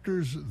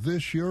chapters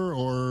this year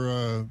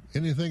or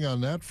anything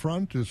on that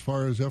front as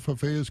far as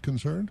FFA is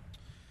concerned?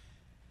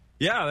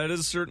 Yeah, that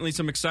is certainly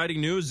some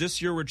exciting news.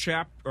 This year we're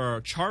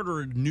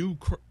chartered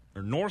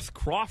North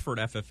Crawford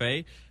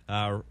FFA,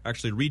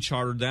 actually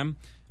rechartered them.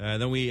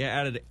 Then we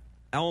added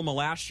Elma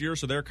last year,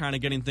 so they're kind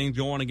of getting things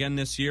going again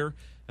this year.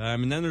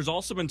 And then there's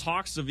also been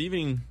talks of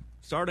even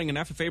starting an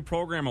FFA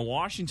program in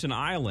Washington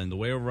Island,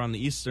 way over on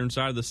the eastern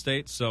side of the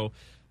state. So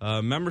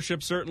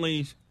membership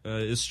certainly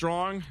is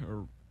strong,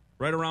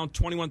 right around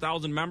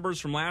 21,000 members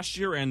from last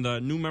year, and the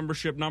new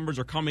membership numbers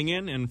are coming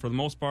in, and for the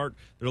most part,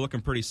 they're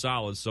looking pretty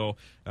solid. So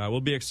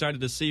we'll be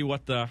excited to see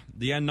what the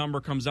end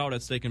number comes out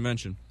at state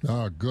convention.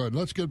 Ah, good.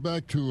 Let's get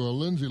back to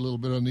Lindsay a little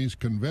bit on these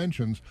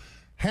conventions.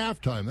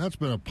 Halftime, that's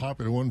been a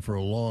popular one for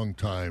a long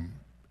time,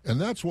 and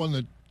that's one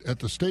that at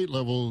the state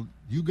level,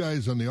 you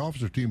guys on the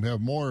officer team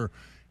have more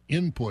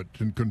input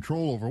and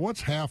control over.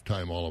 What's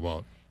halftime all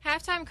about?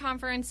 Halftime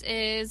conference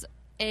is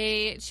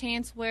a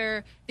chance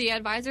where the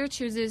advisor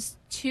chooses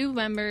 2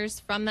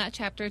 members from that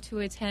chapter to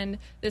attend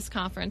this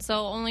conference.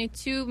 So only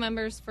 2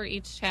 members for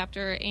each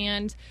chapter,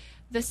 and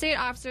the state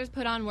officers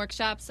put on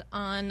workshops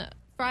on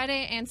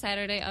Friday and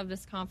Saturday of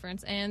this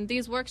conference, and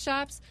these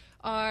workshops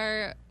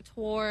are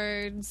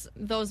towards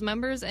those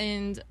members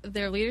and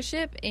their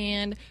leadership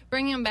and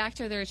bringing them back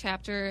to their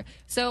chapter.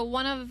 So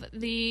one of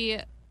the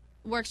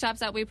workshops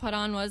that we put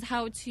on was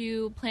how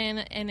to plan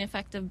an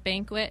effective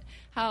banquet,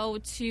 how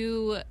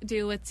to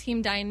deal with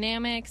team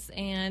dynamics,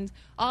 and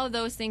all of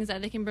those things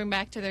that they can bring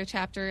back to their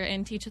chapter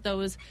and teach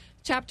those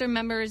chapter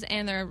members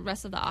and the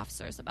rest of the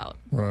officers about.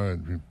 Right.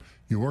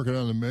 You're working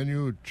on the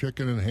menu,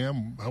 chicken and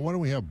ham. Why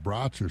don't we have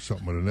brats or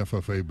something at an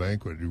FFA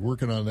banquet? You're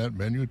working on that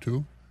menu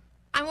too?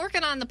 I'm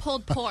working on the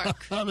pulled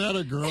pork. That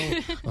a girl.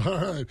 All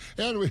right.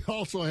 And we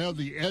also have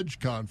the Edge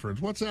Conference.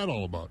 What's that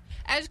all about?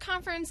 Edge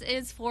Conference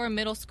is for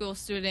middle school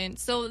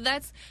students. So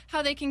that's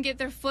how they can get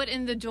their foot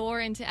in the door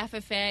into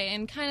FFA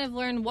and kind of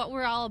learn what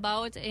we're all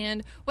about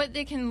and what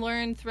they can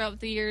learn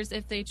throughout the years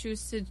if they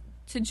choose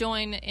to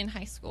join in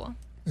high school.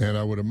 And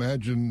I would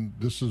imagine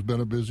this has been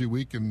a busy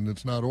week, and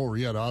it's not over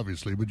yet,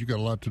 obviously, but you got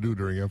a lot to do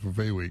during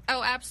FFA week.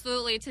 Oh,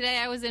 absolutely. Today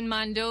I was in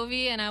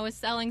Mondovi, and I was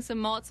selling some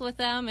malts with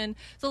them. And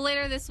so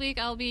later this week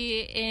I'll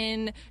be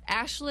in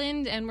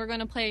Ashland, and we're going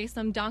to play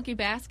some donkey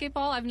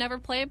basketball. I've never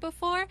played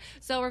before,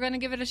 so we're going to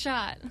give it a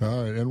shot.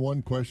 All right. And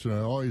one question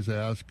I always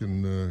ask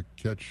and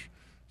catch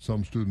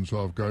some students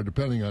off guard,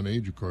 depending on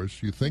age, of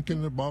course. You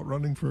thinking about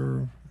running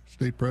for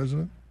state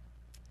president?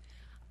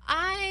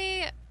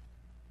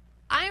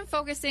 I'm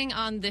focusing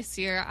on this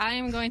year. I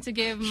am going to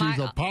give She's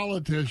a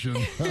politician.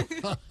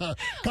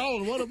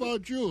 Colin, what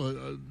about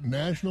you? A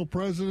national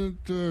president,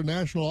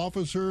 national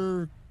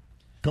officer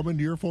come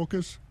into your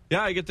focus?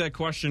 Yeah, I get that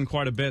question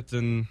quite a bit,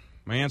 and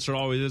my answer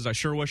always is I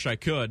sure wish I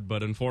could,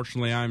 but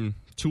unfortunately I'm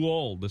too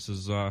old. This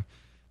is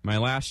my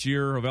last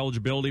year of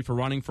eligibility for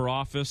running for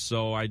office,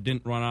 so I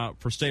didn't run out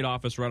for state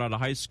office right out of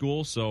high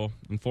school. So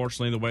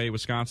unfortunately, the way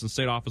Wisconsin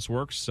state office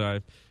works,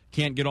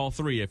 can't get all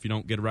 3 if you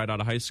don't get it right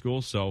out of high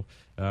school. So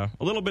a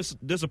little bit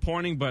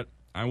disappointing, but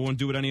I wouldn't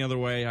do it any other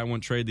way. I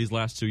wouldn't trade these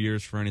last 2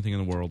 years for anything in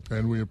the world.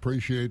 And we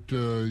appreciate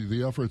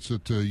the efforts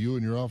that you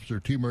and your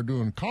officer team are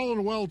doing.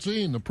 Colin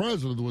Weltzine, the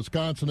president of the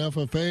Wisconsin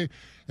FFA,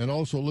 and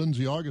also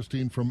Lindsay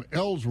Augustine from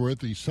Ellsworth,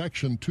 the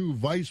Section 2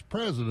 vice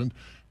president.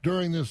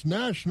 during this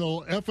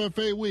National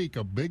FFA Week,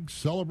 a big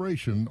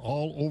celebration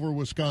all over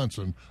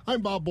Wisconsin.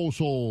 I'm Bob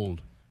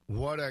Bosold.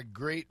 What a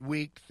great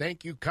week.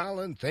 Thank you,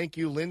 Colin. Thank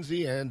you,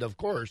 Lindsay. And, of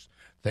course,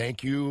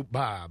 thank you,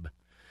 Bob.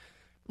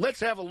 Let's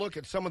have a look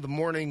at some of the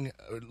morning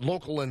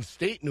local and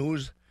state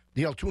news.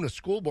 The Altoona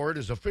School Board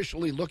is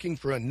officially looking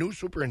for a new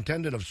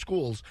superintendent of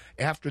schools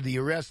after the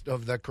arrest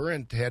of the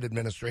current head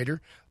administrator.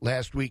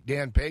 Last week,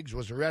 Dan Peggs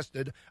was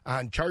arrested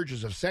on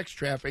charges of sex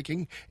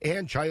trafficking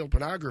and child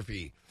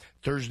pornography.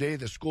 Thursday,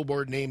 the school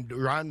board named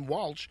Ron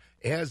Walsh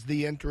as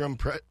the interim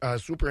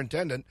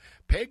superintendent.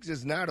 Peggs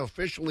is not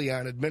officially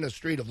on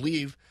administrative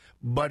leave,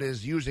 but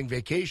is using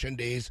vacation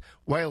days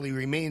while he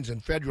remains in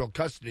federal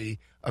custody,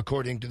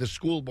 according to the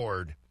school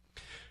board.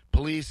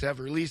 Police have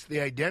released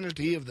the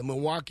identity of the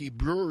Milwaukee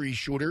brewery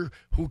shooter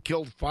who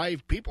killed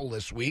 5 people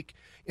this week.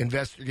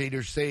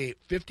 Investigators say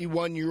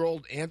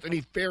 51-year-old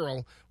Anthony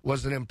Farrell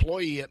was an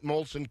employee at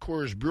Molson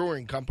Coors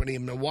Brewing Company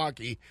in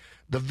Milwaukee.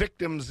 The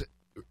victims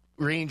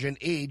range in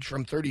age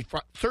from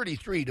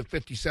 33 to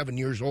 57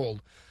 years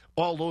old.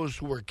 All those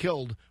who were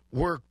killed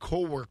were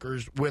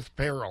co-workers with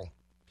Farrell.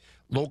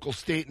 Local,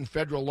 state, and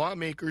federal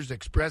lawmakers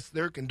expressed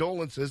their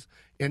condolences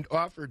and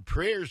offered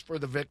prayers for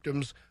the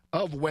victims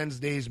of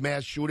Wednesday's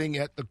mass shooting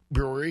at the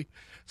brewery.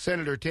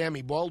 Senator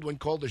Tammy Baldwin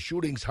called the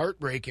shootings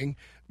heartbreaking.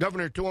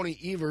 Governor Tony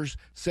Evers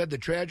said the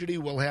tragedy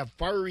will have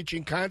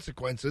far-reaching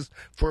consequences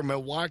for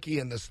Milwaukee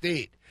and the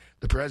state.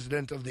 The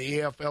president of the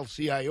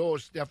AFL-CIO,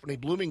 Stephanie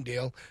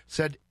Bloomingdale,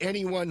 said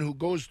anyone who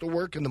goes to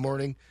work in the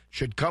morning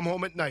should come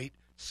home at night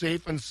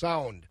safe and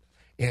sound.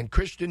 And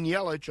Christian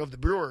Yelich of the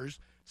Brewers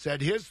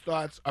said his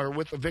thoughts are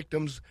with the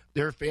victims,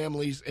 their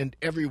families, and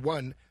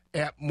everyone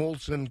at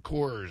Molson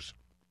Coors.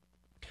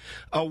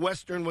 A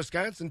Western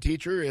Wisconsin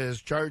teacher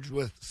is charged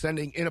with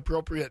sending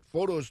inappropriate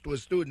photos to a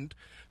student.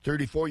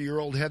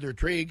 34-year-old Heather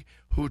Traig,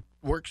 who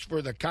works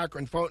for the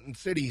Cochrane Fountain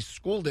City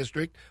School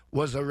District,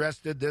 was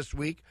arrested this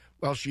week.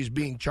 While she's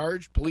being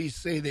charged, police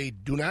say they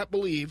do not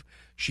believe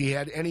she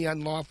had any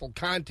unlawful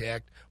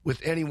contact with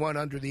anyone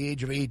under the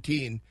age of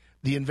 18.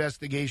 The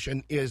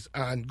investigation is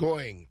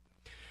ongoing.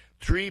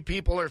 3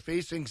 people are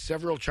facing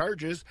several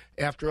charges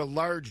after a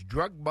large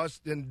drug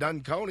bust in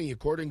Dunn County,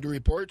 according to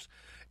reports.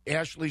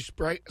 Ashley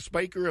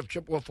Spiker of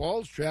Chippewa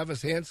Falls,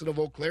 Travis Hansen of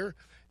Eau Claire,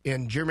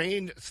 and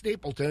Jermaine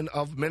Stapleton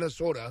of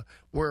Minnesota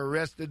were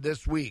arrested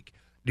this week.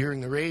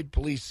 During the raid,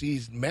 police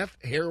seized meth,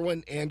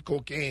 heroin, and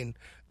cocaine.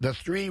 The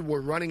 3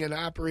 were running an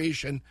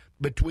operation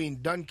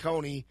between Dunn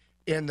County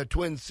and the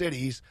Twin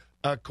Cities,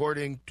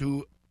 according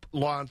to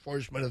law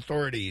enforcement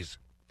authorities.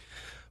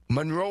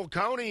 Monroe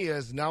County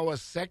is now a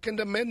Second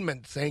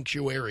Amendment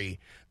sanctuary.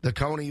 The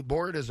county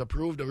board has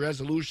approved a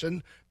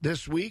resolution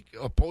this week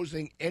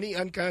opposing any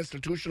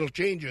unconstitutional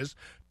changes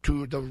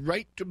to the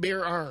right to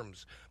bear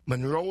arms.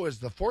 Monroe is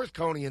the 4th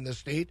county in the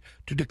state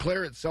to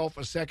declare itself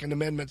a Second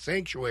Amendment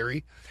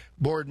sanctuary.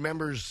 Board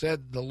members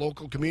said the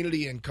local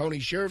community and county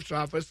sheriff's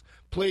office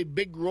played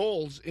big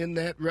roles in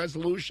that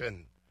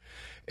resolution.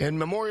 And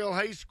Memorial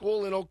High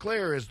School in Eau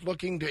Claire is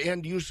looking to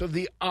end use of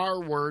the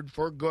R word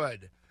for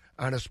good.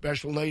 On a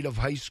special night of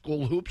high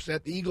school hoops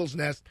at the Eagles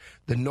Nest,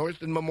 the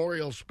North and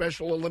Memorial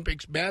Special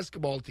Olympics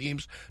basketball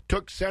teams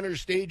took center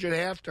stage at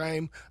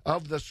halftime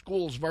of the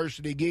school's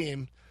varsity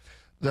game.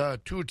 The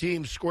 2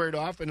 teams squared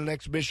off in an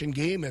exhibition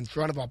game in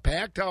front of a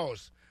packed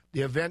house.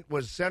 The event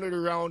was centered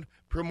around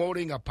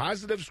promoting a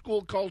positive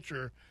school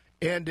culture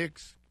and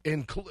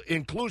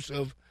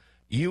inclusive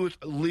youth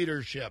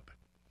leadership.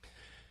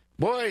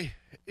 Boy,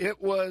 it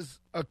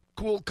was a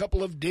cool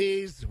couple of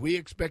days. We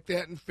expect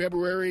that in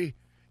February.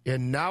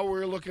 And now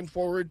we're looking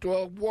forward to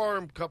a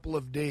warm couple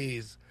of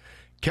days.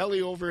 Kelly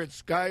over at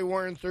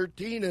Skywarn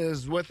 13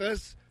 is with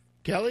us.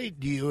 Kelly,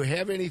 do you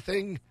have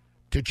anything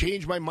to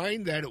change my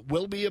mind that it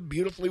will be a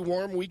beautifully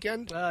warm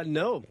weekend?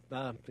 No,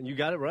 you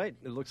got it right.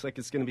 It looks like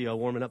it's going to be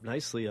warming up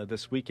nicely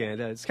this weekend.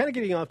 It's kind of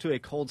getting off to a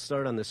cold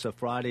start on this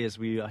Friday as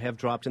we have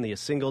dropped in the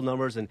single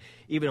numbers and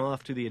even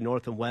off to the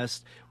north and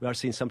west. We are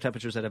seeing some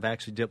temperatures that have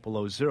actually dipped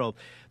below 0.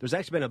 There's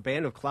actually been a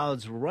band of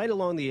clouds right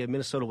along the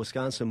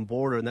Minnesota-Wisconsin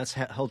border, and that's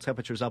held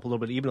temperatures up a little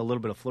bit, even a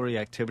little bit of flurry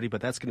activity,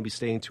 but that's going to be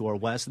staying to our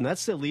west. And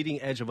that's the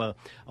leading edge of a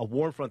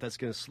warm front that's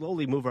going to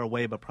slowly move our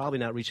way, but probably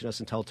not reaching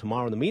us until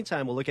tomorrow. In the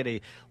meantime, we'll look at a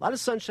lot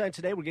of sunshine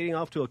today. We're getting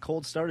off to a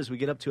cold start as we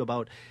get up to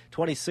about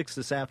 26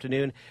 this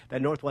afternoon.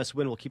 That northwest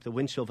wind will keep the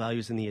wind chill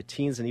values in the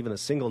teens and even the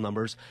single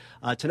numbers.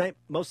 Tonight,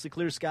 mostly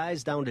clear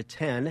skies down to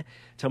 10.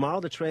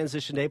 Tomorrow, the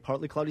transition day,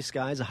 partly cloudy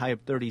skies, a high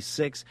of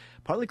 36.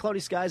 Partly cloudy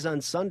skies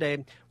on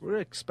Sunday. We're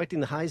expecting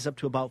the highs up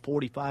to about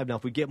 45. Now,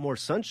 if we get more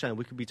sunshine,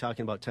 we could be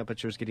talking about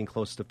temperatures getting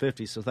close to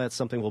 50. So that's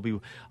something we'll be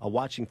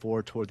watching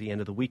for toward the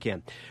end of the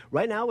weekend.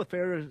 Right now, with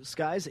fair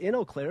skies in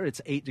Eau Claire, it's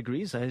 8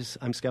 degrees.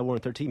 I'm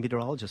Skywarn 13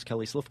 meteorologist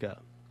Kelly Slifka.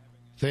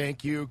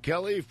 Thank you,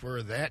 Kelly,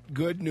 for that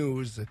good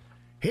news.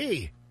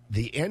 Hey,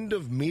 the end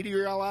of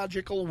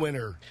meteorological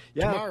winter.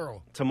 Yeah,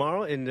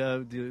 tomorrow, and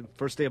the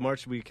first day of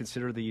March, we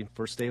consider the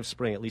first day of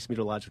spring, at least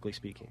meteorologically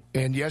speaking.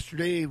 And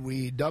yesterday,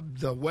 we dubbed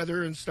the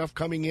weather and stuff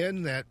coming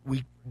in that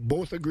we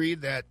both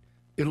agreed that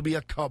it'll be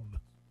a cub.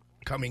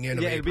 coming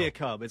in. Yeah, it'll be a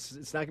cub. It's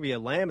not going to be a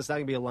lamb. It's not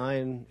going to be a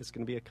lion. It's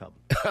going to be a cub.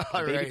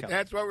 All right,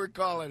 that's what we're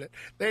calling it.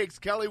 Thanks,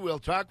 Kelly. We'll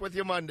talk with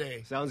you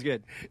Monday. Sounds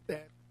good.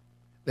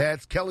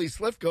 That's Kelly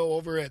Slifko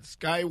over at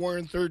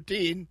Skywarn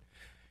 13.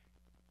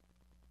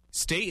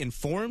 Stay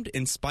informed,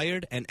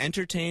 inspired, and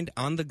entertained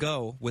on the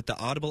go with the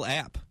Audible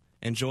app.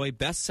 Enjoy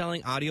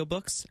best-selling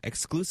audiobooks,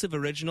 exclusive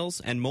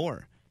originals, and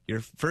more. Your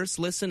first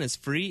listen is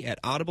free at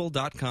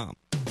audible.com.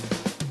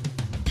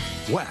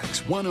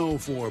 Wax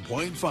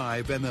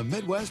 104.5 and the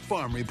Midwest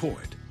Farm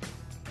Report.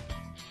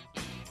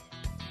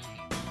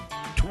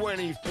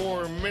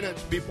 24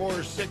 minutes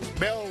before 6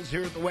 bells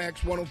here at the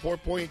Wax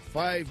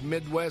 104.5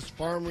 Midwest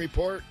Farm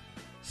Report.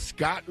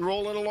 Scott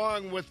rolling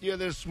along with you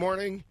this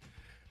morning.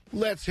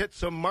 Let's hit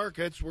some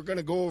markets. We're going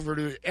to go over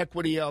to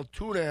Equity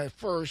Altoona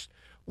first,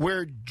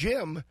 where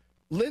Jim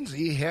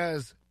Lindsay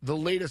has the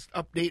latest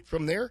update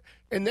from there.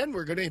 And then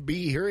we're going to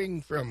be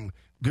hearing from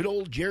good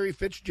old Jerry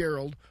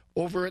Fitzgerald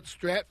over at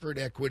Stratford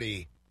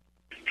Equity.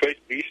 Choice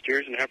beef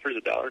steers and heifers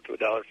 $1 to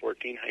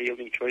 $1.14. High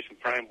yielding choice and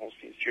prime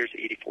Holstein steers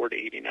 84 to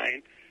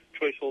 89.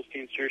 Choice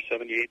Holstein steers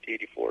 78 to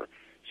 84.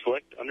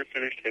 Select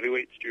underfinished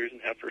heavyweight steers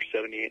and heifers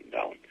 78 and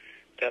down.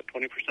 Top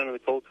 20% of the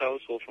cull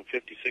cows sold from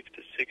 56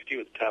 to 60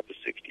 with a top of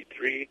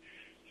 63.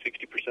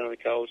 60% of the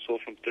cows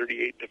sold from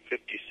 38 to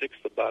 56.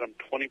 The bottom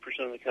 20%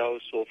 of the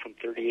cows sold from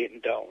 38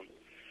 and down.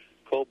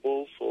 Cull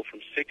bulls sold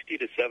from 60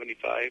 to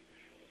 75.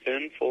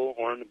 Thin, full,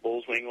 horn,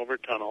 bulls weighing over a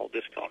ton, all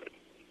discounted.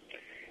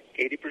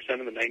 80%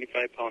 of the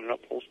 95-pound and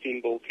up Holstein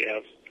bull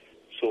calves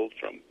sold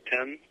from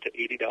 $10 to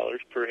 $80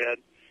 per head.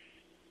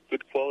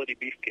 Good quality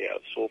beef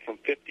calves sold from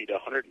 $50 to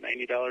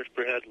 $190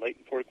 per head. Light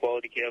and poor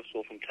quality calves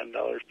sold from $10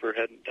 per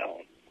head and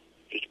down.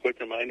 Just a quick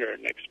reminder, our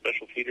next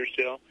special feeder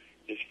sale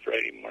is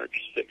Friday, March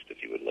 6th.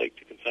 If you would like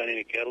to consign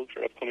any cattle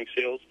for upcoming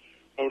sales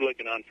or would like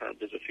a non-farm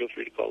visit, feel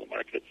free to call the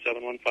market at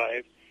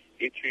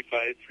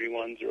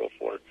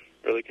 715-835-3104.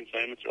 Early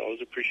consignments are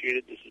always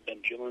appreciated. This has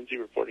been Jim Lindsay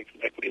reporting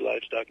from Equity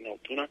Livestock in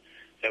Altoona.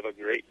 Have a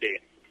great day.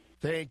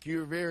 Thank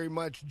you very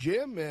much,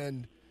 Jim.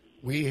 And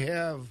we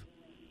have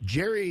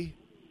Jerry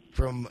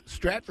from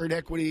Stratford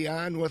Equity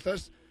on with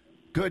us.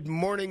 Good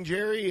morning,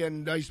 Jerry.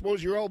 And I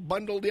suppose you're all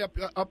bundled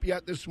up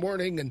yet this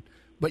morning,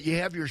 but you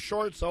have your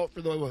shorts out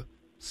for the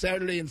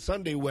Saturday and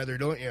Sunday weather,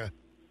 don't you?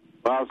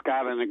 Well,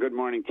 Scott, and a good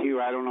morning to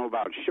you. I don't know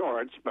about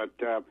shorts, but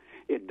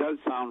it does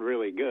sound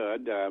really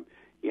good.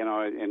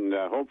 And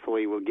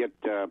hopefully we'll get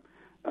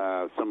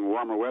some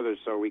warmer weather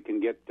so we can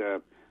get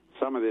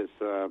some of this,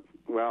 a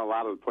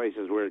lot of the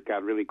places where it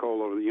got really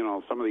cold over,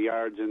 some of the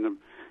yards and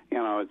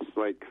it's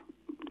like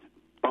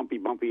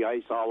bumpy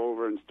ice all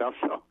over and stuff.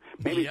 So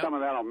maybe some of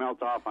that will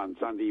melt off on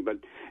Sunday, but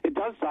it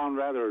does sound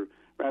rather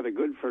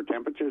good for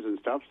temperatures and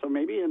stuff. So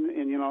maybe,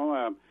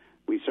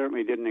 we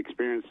certainly didn't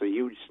experience a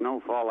huge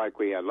snowfall like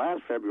we had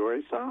last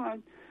February.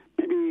 So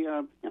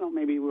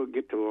maybe we'll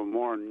get to a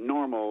more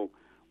normal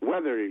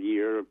weather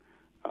year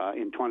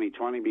in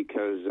 2020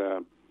 because,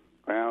 the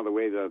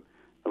way the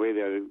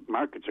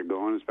markets are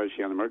going,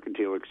 especially on the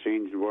Mercantile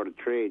Exchange and Board of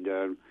Trade,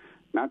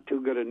 not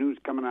too good of news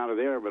coming out of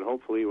there. But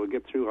hopefully we'll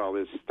get through all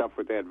this stuff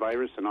with that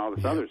virus and all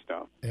this other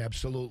stuff.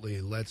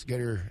 Absolutely. Let's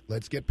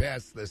get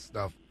past this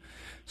stuff.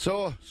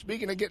 So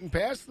speaking of getting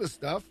past this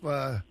stuff,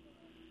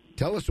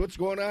 tell us what's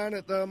going on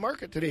at the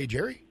market today,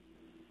 Jerry.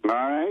 All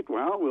right.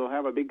 Well, we'll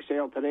have a big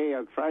sale today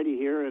on Friday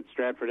here at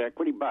Stratford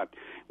Equity, but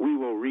we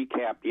will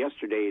recap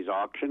yesterday's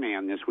auction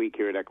and this week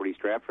here at Equity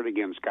Stratford.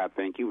 Again, Scott,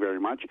 thank you very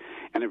much,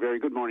 and a very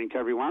good morning to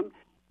everyone.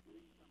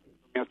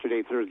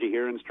 Yesterday, Thursday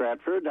here in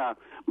Stratford.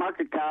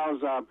 Market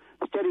cows,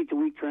 steady to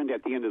weak trend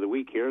at the end of the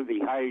week here. The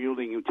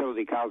higher-yielding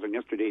utility cows in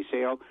yesterday's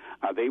sale,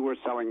 they were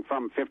selling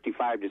from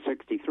 55 to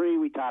 63.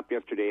 We topped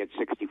yesterday at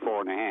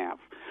 64.5.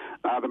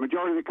 The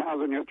majority of the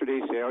cows in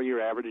yesterday's sale, your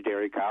average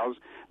dairy cows,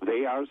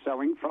 they are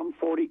selling from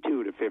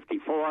 42 to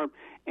 54,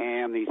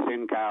 and the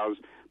thin cows,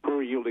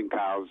 poor-yielding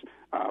cows,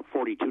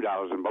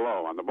 $42 and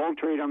below. On the bull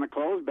trade on the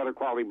close, better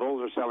quality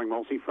bulls are selling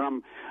mostly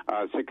from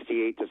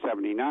 68 to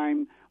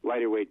 79.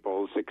 Lighter weight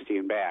bulls, 60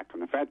 and back. On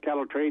the fat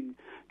cattle trade,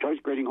 choice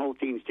grading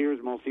Holstein steers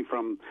mostly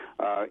from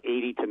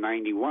 80 to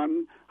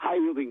 91. High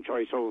yielding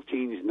choice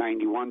Holsteins,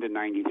 91 to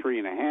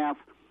 93.5.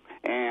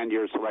 And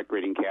your select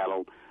grading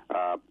cattle,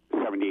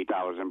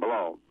 $78 and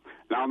below.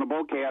 Now, on the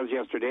bull calves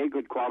yesterday,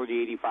 good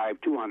quality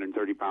 85,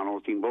 230-pound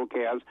Holstein bull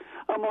calves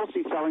are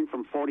mostly selling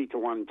from 40 to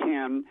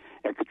 110.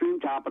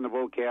 Extreme top on the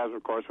bull calves,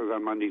 of course, was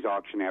on Monday's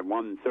auction at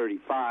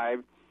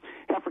 135.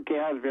 Heifer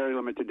calves, very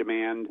limited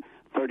demand,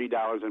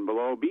 $30 and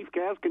below. Beef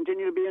calves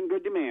continue to be in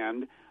good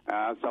demand,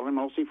 selling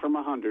mostly from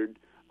 100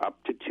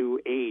 up to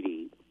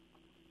 280.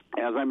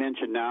 As I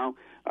mentioned now,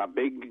 a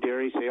big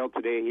dairy sale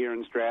today here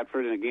in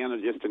Stratford, and again,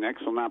 it's just an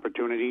excellent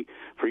opportunity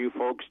for you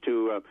folks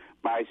to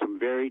buy some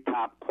very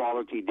top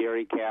quality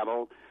dairy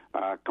cattle.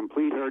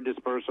 Complete herd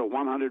dispersal,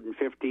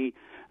 150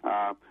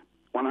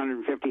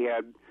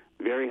 head,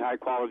 very high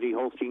quality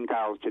Holstein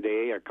cows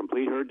today. A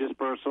complete herd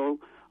dispersal,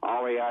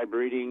 all AI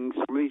breeding.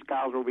 Some of these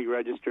cows will be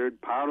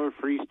registered. Parlor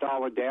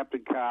freestall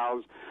adapted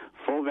cows,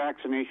 full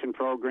vaccination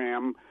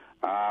program.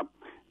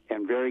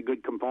 and very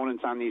good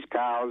components on these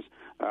cows.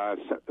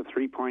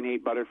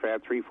 3.8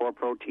 butterfat, 3.4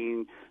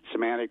 protein,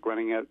 somatic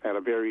running at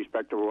a very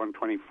respectable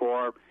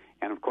 124.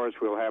 And, of course,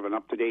 we'll have an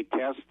up-to-date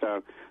test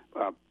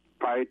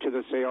prior to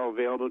the sale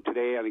available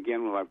today. And,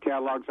 again, we'll have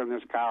catalogs on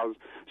these cows.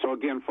 So,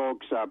 again,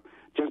 folks,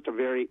 just a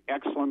very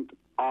excellent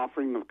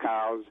offering of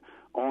cows.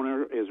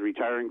 Owner is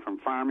retiring from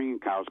farming,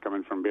 cows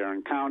coming from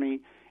Barron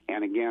County.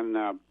 And, again,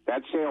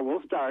 that sale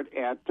will start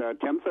at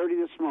 10:30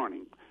 this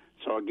morning.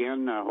 So,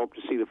 again, hope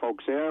to see the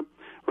folks there.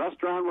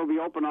 Restaurant will be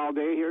open all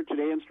day here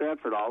today in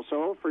Stratford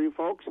also for you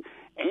folks.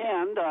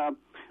 And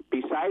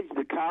besides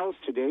the cows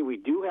today, we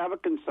do have a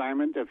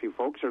consignment. If you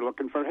folks are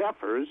looking for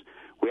heifers,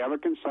 we have a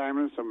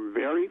consignment of some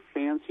very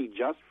fancy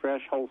Just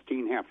Fresh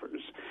Holstein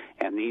heifers.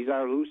 And these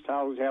are loose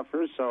house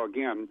heifers. So,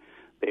 again,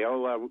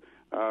 they'll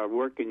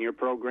work in your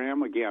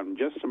program. Again,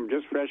 just some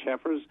Just Fresh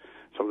heifers.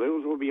 So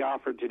those will be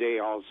offered today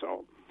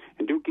also.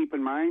 And do keep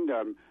in mind,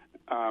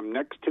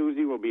 next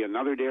Tuesday will be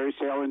another dairy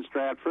sale in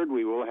Stratford.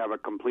 We will have a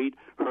complete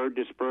herd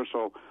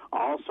dispersal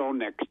also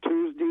next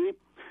Tuesday.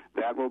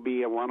 That will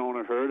be a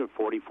one-owner herd of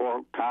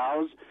 44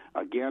 cows.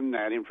 Again,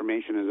 that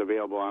information is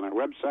available on our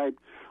website.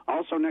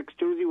 Also, next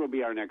Tuesday will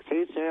be our next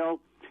hay sale.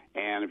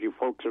 And if you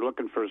folks are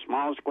looking for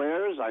small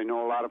squares, I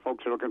know a lot of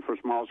folks are looking for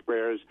small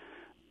squares.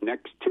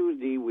 Next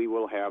Tuesday, we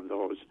will have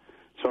those.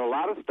 So a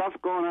lot of stuff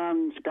going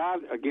on, Scott.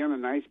 Again, a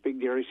nice big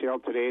dairy sale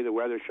today. The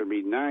weather should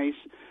be nice.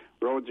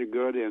 Roads are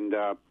good. And,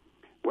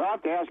 well, I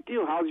have to ask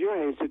you, how's your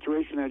hay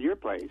situation at your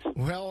place?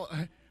 Well,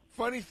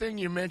 funny thing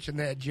you mentioned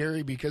that,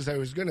 Jerry, because I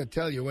was going to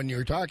tell you when you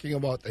were talking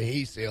about the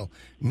hay sale,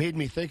 made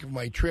me think of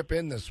my trip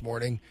in this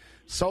morning.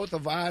 South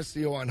of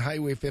Osseo on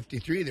Highway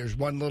 53, there's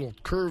one little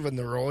curve in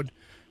the road.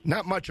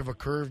 Not much of a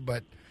curve,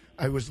 but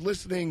I was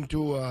listening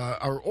to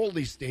our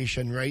oldie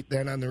station right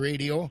then on the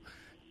radio,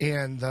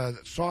 and the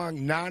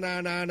song Na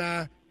Na Na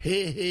Na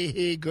Hey Hey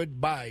Hey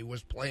Goodbye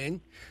was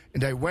playing,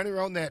 and I went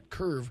around that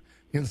curve,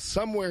 and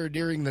somewhere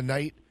during the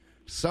night,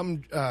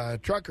 some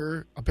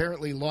trucker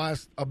apparently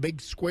lost a big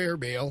square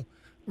bale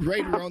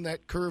right around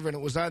that curve, and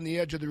it was on the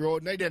edge of the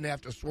road, and I didn't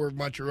have to swerve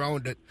much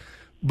around it.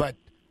 But,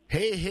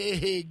 hey, hey,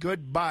 hey,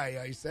 goodbye,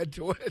 I said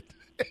to it.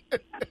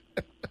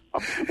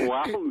 Well,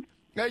 I couldn't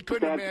if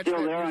that's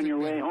still there on your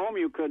way home,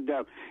 you could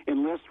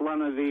enlist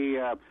one of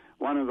the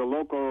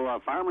local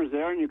farmers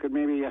there, and you could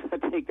maybe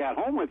take that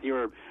home with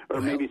you,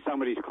 or maybe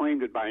somebody's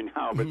claimed it by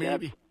now. But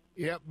maybe,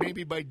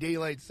 maybe by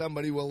daylight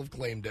somebody will have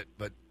claimed it,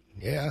 but...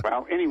 Yeah.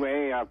 Well,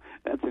 anyway,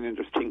 that's an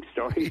interesting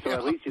story. So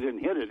at least you didn't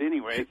hit it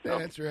anyway. So.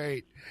 That's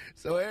right.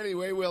 So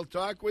anyway, we'll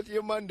talk with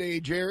you Monday,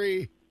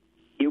 Jerry.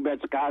 You bet,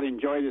 Scott.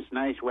 Enjoy this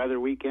nice weather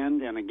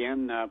weekend. And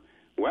again,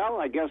 well,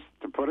 I guess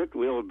to put it,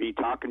 we'll be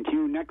talking to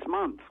you next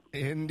month.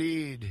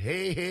 Indeed.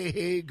 Hey, hey,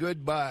 hey,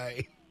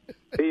 goodbye.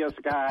 See you,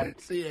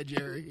 Scott. See you,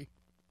 Jerry.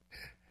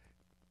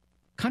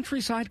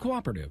 Countryside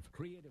Cooperative.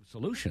 Creative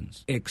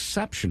solutions.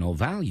 Exceptional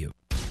value.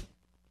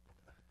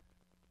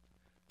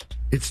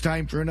 It's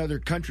time for another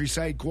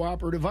Countryside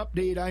Cooperative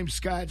update. I'm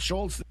Scott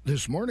Schultz.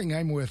 This morning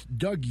I'm with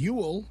Doug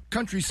Ewell,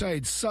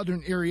 Countryside's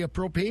Southern Area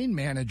Propane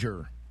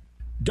Manager.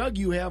 Doug,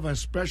 you have a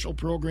special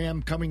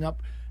program coming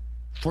up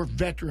for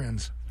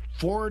veterans,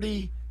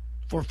 40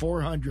 for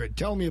 400.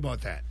 Tell me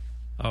about that.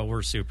 Oh,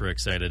 we're super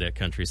excited at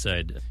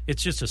Countryside.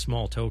 It's just a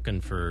small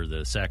token for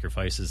the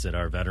sacrifices that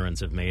our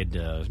veterans have made,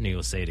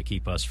 needless to say, to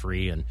keep us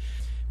free. And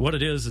what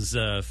it is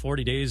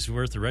 40 days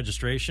worth of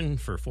registration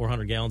for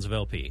 400 gallons of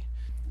LP.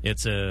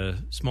 It's a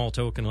small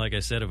token, like I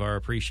said, of our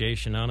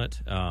appreciation on it.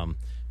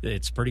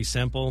 It's pretty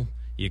simple.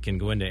 You can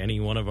go into any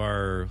one of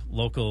our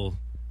local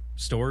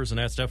stores and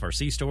that stuff, our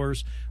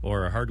C-stores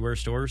or our hardware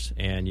stores,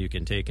 and you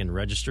can take and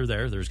register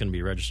there. There's going to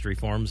be registry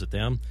forms at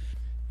them.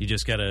 You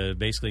just got to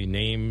basically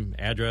name,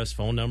 address,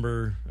 phone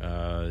number.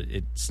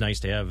 It's nice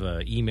to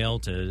have email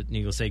to,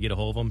 needless to say, get a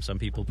hold of them. Some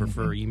people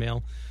prefer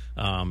email.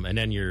 And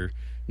then your,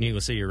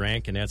 needless to say, your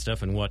rank and that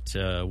stuff and what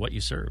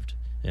you served.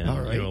 And, all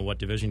right. You know, what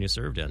division you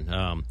served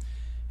in.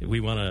 We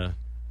want to,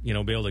 be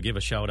able to give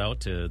a shout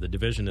out to the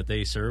division that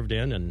they served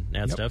in and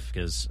that stuff,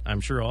 because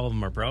I'm sure all of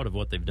them are proud of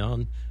what they've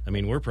done. I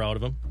mean, we're proud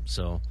of them.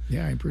 So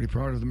yeah, I'm pretty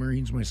proud of the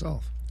Marines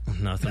myself.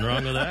 Nothing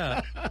wrong with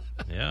that.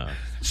 Yeah.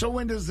 So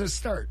when does this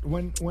start?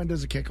 When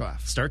does it kick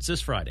off? Starts this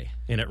Friday,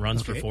 and it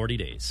runs for 40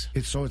 days.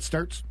 So it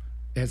starts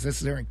as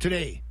this is airing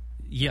today.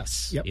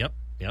 Yes. Yep.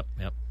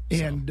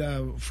 And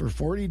for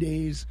 40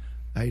 days,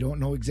 I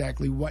don't know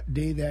exactly what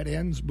day that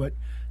ends, but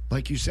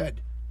like you said,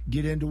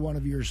 get into one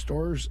of your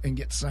stores and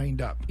get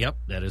signed up. Yep,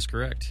 that is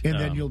correct. And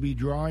then you'll be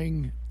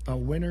drawing a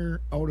winner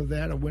out of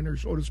that, a winner,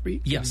 so to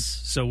speak? Yes.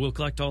 So we'll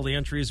collect all the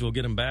entries, we'll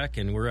get them back,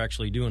 and we're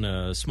actually doing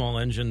a small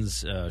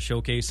engines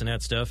showcase and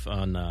that stuff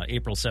on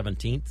April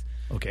 17th.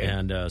 Okay.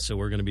 And so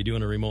we're going to be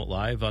doing a remote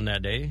live on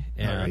that day,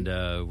 and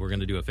we're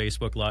going to do a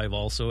Facebook Live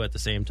also at the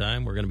same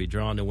time. We're going to be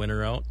drawing the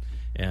winner out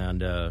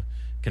and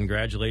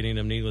congratulating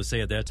them, needless to say,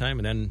 at that time.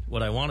 And then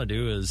what I want to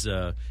do is,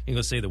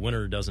 needless to say, the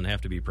winner doesn't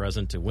have to be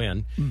present to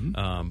win,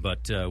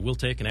 but we'll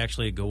take and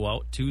actually go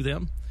out to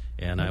them,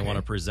 and I want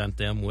to present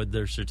them with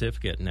their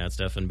certificate and that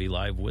stuff and be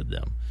live with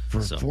them.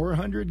 For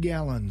 400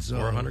 gallons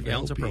 400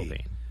 gallons LP. of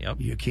propane. Yep.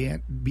 You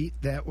can't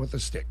beat that with a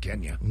stick,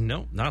 can you?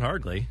 No, not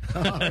hardly.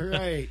 All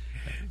right.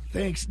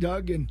 Thanks,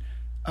 Doug. And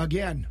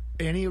again,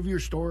 any of your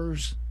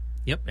stores?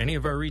 Yep, any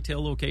of our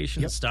retail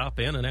locations, stop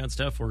in and add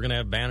stuff. We're going to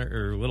have banner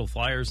or little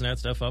flyers and add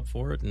stuff up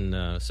for it.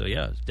 And so,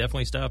 yeah,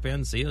 definitely stop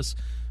in, see us.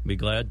 Be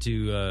glad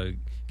to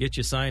get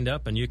you signed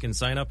up, and you can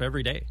sign up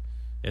every day.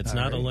 It's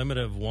not a limit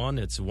of one.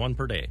 It's one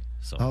per day.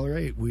 So. All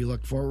right. We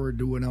look forward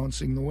to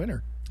announcing the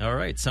winner. All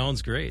right.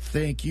 Sounds great.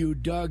 Thank you,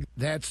 Doug.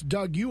 That's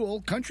Doug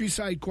Ewell,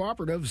 Countryside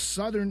Cooperative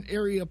Southern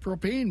Area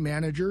Propane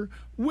Manager,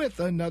 with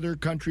another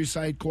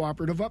Countryside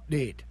Cooperative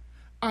update.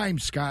 I'm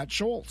Scott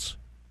Schultz.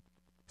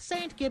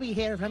 St. Gibby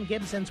here from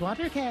Gibson's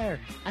Water Care.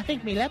 I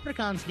think me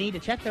leprechauns need to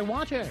check their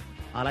water.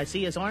 All I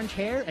see is orange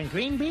hair and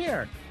green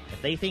beer.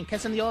 If they think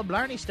kissing the old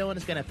Blarney Stone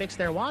is going to fix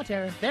their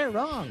water, they're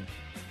wrong.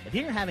 If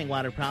you're having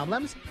water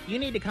problems, you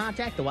need to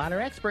contact the water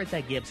experts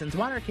at Gibson's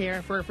Water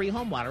Care for a free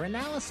home water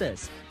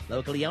analysis.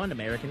 Locally owned,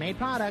 American-made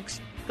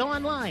products. Go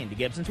online to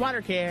Gibson's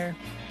Water Care.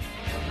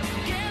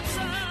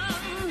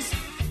 Gibson's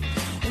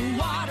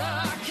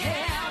Water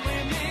Care. We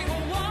make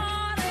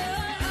water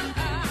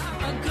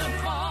good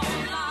for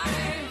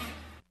life.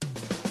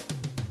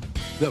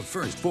 The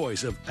first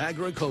voice of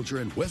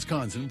agriculture in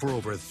Wisconsin for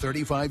over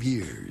 35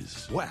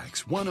 years.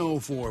 Wax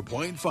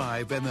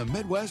 104.5 and the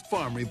Midwest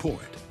Farm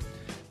Report.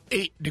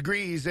 8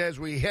 degrees as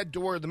we head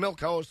toward the milk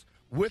house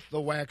with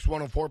the Wax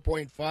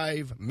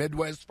 104.5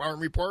 Midwest Farm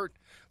Report.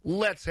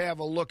 Let's have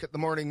a look at the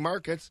morning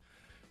markets.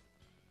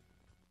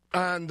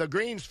 On the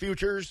grains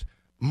futures,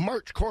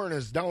 March corn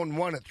is down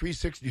 1 at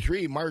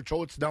 363. March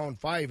oats down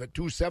 5 at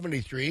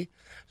 273.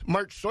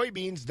 March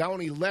soybeans down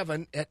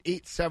 11 at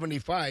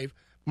 875.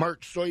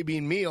 March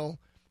soybean meal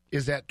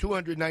is at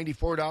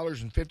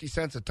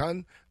 $294.50 a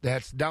ton.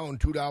 That's down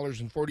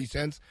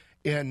 $2.40.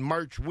 And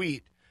March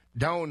wheat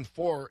down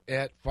 4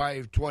 at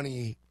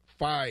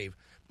 $5.25.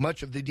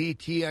 Much of the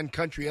DTN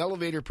country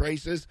elevator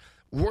prices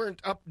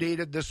weren't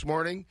updated this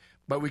morning,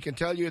 but we can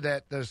tell you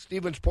that the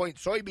Stevens Point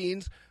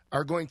soybeans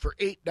are going for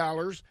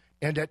 $8,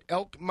 and at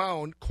Elk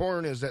Mound,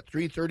 corn is at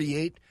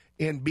 $3.38,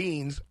 and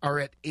beans are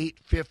at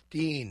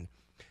 $8.15.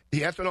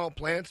 The ethanol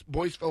plants,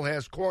 Boyceville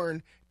has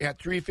corn at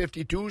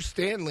 $3.52,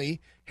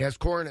 Stanley has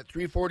corn at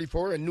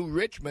 $3.44, and New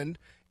Richmond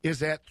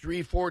is at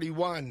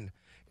 $3.41.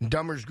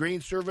 Dummer's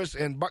Grain Service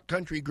and Buck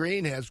Country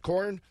Grain has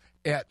corn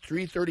at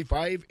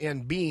 $3.35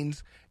 and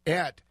beans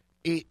at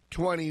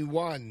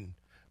 $8.21.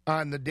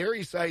 On the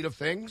dairy side of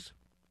things,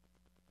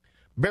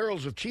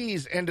 barrels of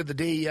cheese ended the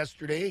day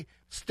yesterday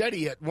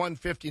steady at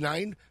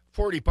 $1.59.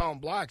 40-pound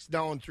blocks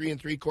down 3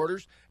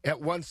 3/4 at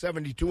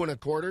 $1.72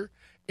 1/4,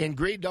 and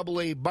grade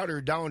AA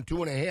butter down 2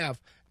 1/2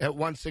 at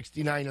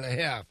 $1.69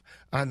 1/2.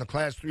 On the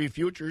Class 3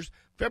 futures,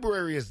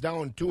 February is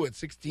down 2 at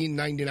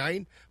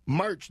 $16.99,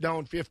 March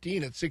down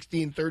 15 at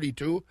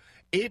 $16.32,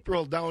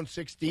 April down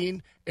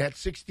 16 at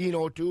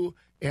 $16.02,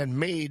 and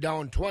May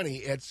down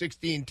 20 at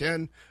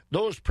 $16.10.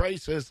 Those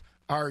prices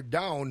are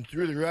down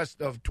through the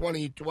rest of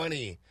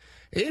 2020.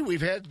 Hey,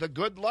 we've had the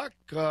good luck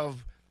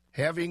of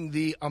having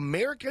the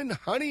American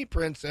Honey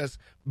Princess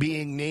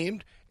being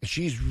named.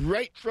 She's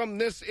right from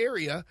this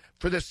area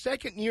for the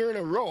second year in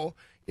a row.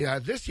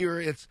 This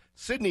year it's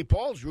Sidney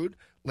Paulsrud.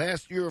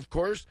 Last year, of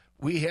course,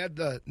 we had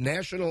the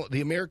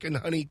American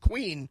Honey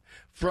Queen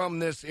from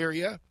this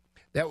area.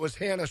 That was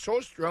Hannah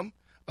Sostrom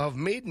of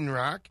Maiden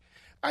Rock.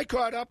 I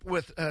caught up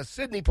with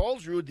Sidney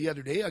Paulsrud the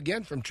other day,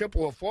 again from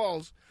Chippewa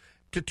Falls,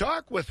 to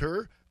talk with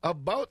her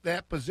about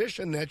that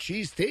position that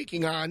she's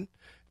taking on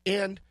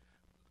and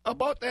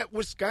about that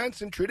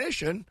Wisconsin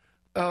tradition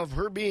of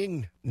her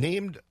being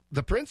named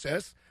the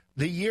princess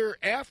the year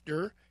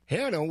after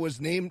Hannah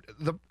was named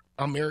the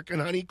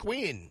American Honey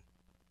Queen.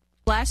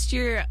 Last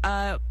year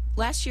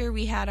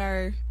we had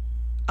our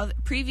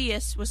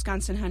previous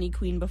Wisconsin Honey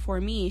Queen before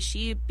me.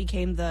 She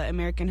became the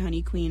American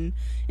Honey Queen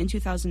in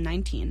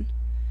 2019.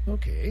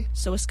 Okay.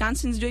 So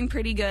Wisconsin's doing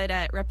pretty good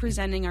at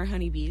representing our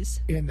honeybees.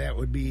 And that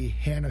would be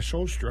Hannah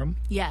Sostrom.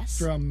 Yes.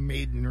 From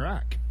Maiden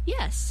Rock.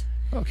 Yes.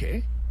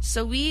 Okay.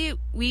 So we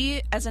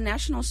as a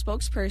national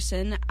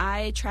spokesperson,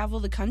 I travel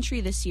the country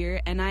this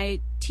year, and I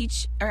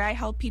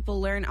help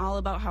people learn all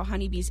about how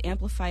honeybees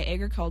amplify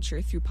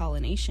agriculture through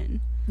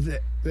pollination.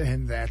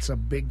 And that's a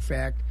big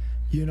fact.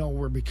 You know,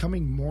 we're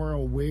becoming more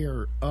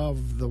aware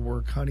of the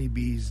work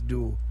honeybees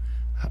do.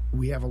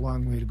 We have a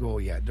long way to go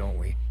yet, don't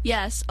we?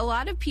 Yes, a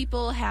lot of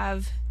people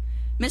have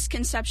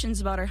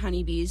misconceptions about our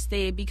honeybees.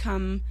 They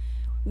become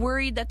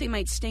worried that they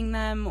might sting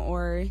them,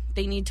 or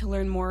they need to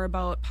learn more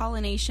about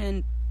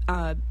pollination.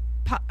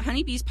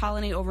 Honeybees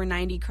pollinate over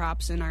 90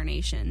 crops in our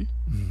nation.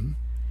 Mm-hmm.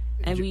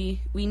 And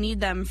we need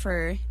them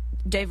for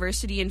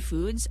diversity in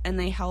foods, and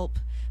they help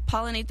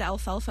pollinate the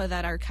alfalfa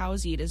that our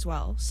cows eat as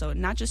well. So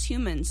not just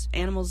humans,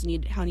 animals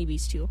need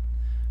honeybees too.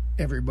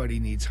 Everybody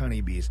needs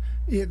honeybees.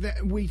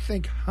 We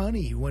think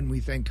honey when we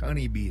think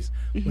honeybees,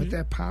 but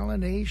that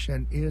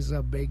pollination is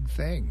a big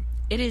thing.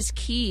 It is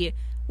key.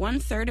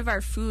 1/3 of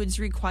our foods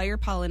require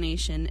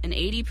pollination, and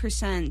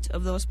 80%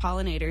 of those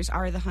pollinators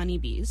are the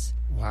honeybees.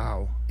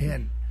 Wow.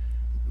 And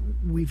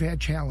we've had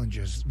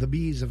challenges. The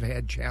bees have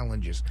had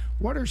challenges.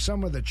 What are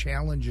some of the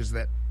challenges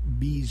that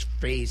bees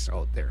face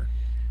out there?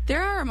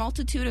 There are a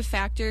multitude of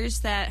factors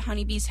that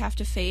honeybees have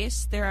to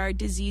face. There are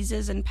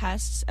diseases and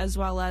pests, as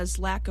well as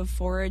lack of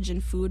forage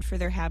and food for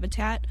their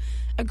habitat.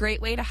 A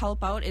great way to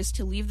help out is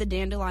to leave the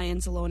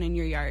dandelions alone in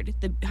your yard.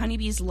 The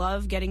honeybees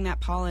love getting that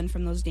pollen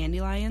from those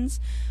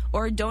dandelions,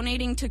 or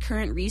donating to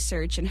current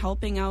research and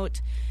helping out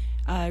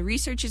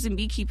researchers and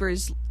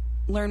beekeepers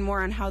learn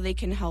more on how they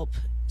can help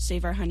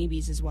save our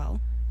honeybees as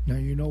well. Now,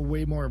 you know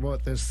way more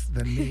about this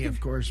than me, of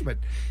course, but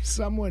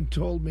someone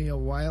told me a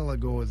while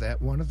ago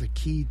that one of the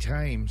key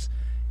times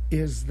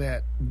is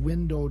that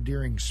window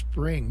during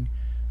spring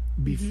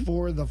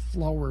before the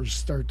flowers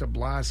start to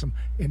blossom.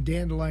 And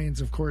dandelions,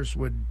 of course,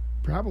 would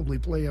probably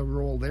play a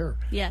role there.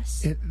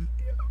 Yes.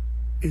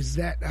 Is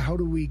that, how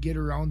do we get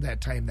around that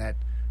time, that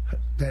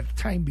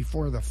time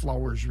before the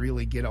flowers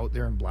really get out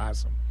there and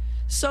blossom?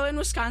 So in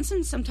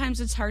Wisconsin, sometimes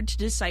it's hard to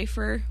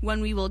decipher when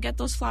we will get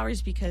those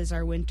flowers because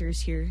our winters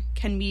here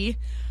can be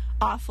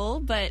awful.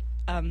 But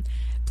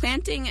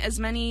planting as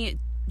many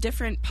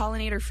different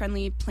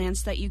pollinator-friendly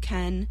plants that you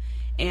can,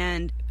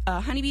 and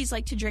honeybees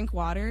like to drink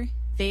water.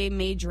 They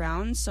may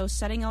drown, so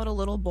setting out a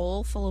little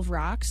bowl full of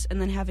rocks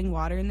and then having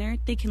water in there,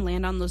 they can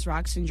land on those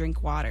rocks and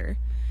drink water.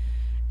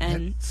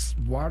 And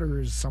water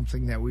is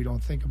something that we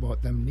don't think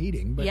about them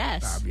needing, but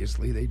yes,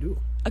 obviously they do.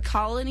 A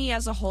colony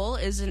as a whole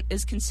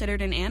is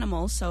considered an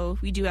animal, so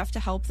we do have to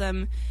help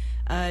them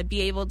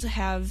be able to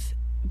have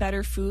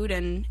better food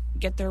and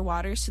get their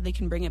water so they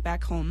can bring it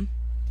back home.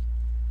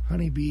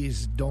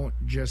 Honeybees don't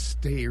just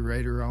stay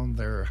right around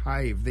their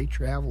hive. They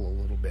travel a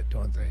little bit,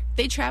 don't they?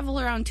 They travel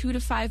around 2 to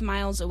 5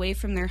 miles away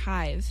from their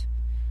hive,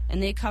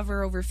 and they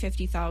cover over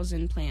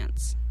 50,000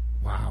 plants.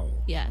 Wow.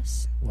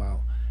 Yes.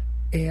 Wow.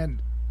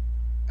 And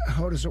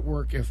how does it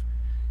work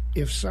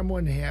if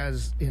someone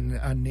has in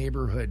a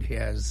neighborhood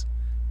has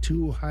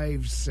 2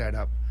 hives set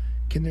up?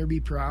 Can there be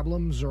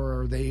problems,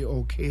 or are they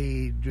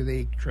okay? Do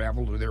they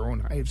travel to their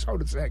own hives? How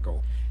does that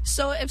go?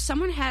 So if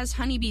someone has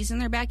honeybees in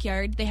their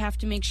backyard, they have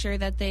to make sure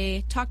that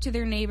they talk to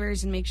their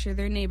neighbors and make sure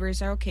their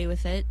neighbors are okay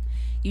with it.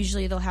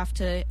 Usually they'll have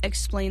to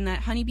explain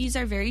that honeybees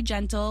are very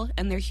gentle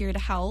and they're here to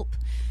help.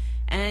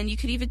 And you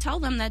could even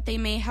tell them that they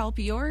may help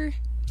your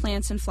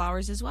plants and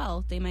flowers as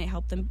well. They might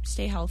help them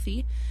stay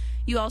healthy.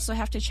 You also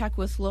have to check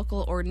with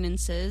local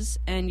ordinances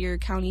and your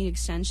county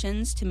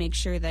extensions to make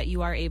sure that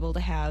you are able to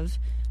have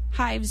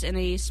hives in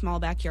a small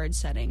backyard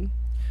setting.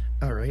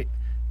 All right.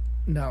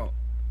 Now,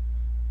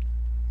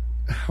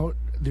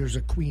 there's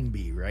a queen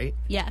bee, right?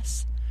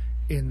 Yes.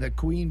 In the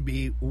queen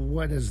bee,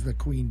 what does the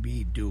queen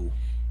bee do?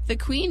 The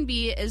queen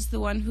bee is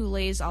the one who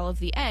lays all of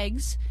the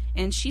eggs,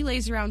 and she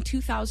lays around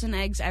 2,000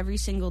 eggs every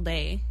single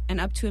day, and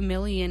up to 1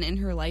 million in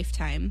her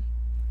lifetime.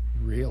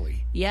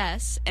 Really?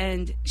 Yes,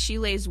 and she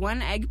lays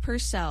 1 egg per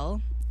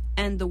cell,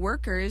 and the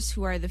workers,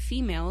 who are the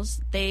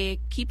females, they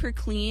keep her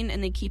clean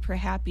and they keep her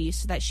happy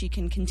so that she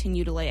can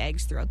continue to lay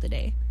eggs throughout the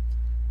day.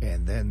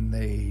 And then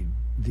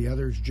the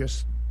others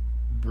just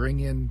bring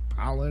in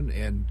pollen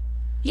and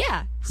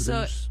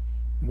produce.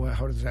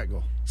 How does that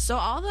go? So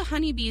all the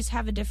honeybees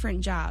have a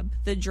different job.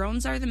 The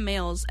drones are the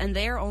males, and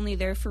they are only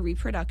there for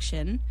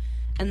reproduction.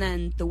 And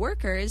then the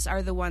workers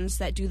are the ones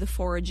that do the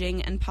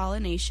foraging and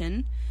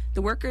pollination.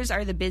 The workers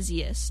are the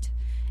busiest.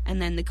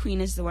 And then the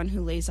queen is the one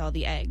who lays all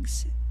the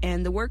eggs.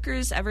 And the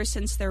workers, ever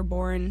since they're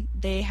born,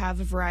 they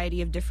have a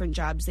variety of different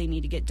jobs they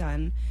need to get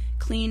done.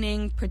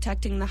 Cleaning,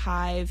 protecting the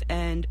hive,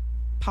 and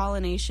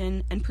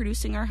pollination, and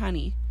producing our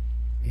honey.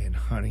 And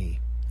honey.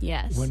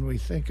 Yes. When we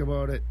think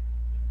about it,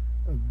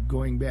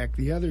 going back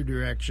the other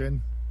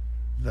direction,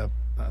 the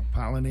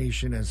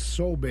pollination is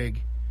so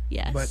big.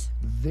 Yes. But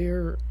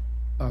they're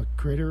a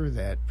critter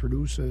that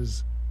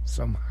produces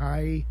some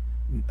highly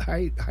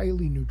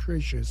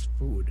nutritious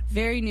food.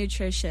 Very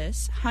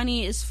nutritious.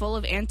 Honey is full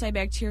of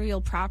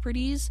antibacterial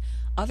properties.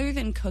 Other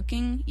than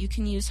cooking, you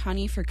can use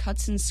honey for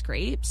cuts and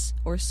scrapes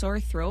or sore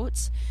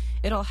throats.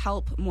 It'll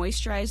help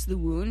moisturize the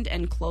wound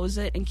and close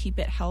it and keep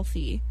it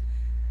healthy.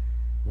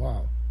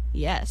 Wow.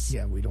 Yes.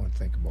 Yeah, we don't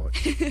think about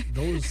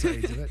those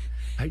sides of it.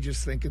 I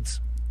just think it's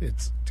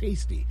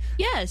tasty.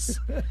 Yes.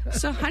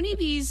 So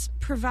honeybees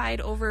provide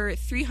over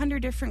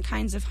 300 different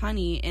kinds of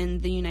honey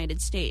in the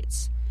United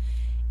States.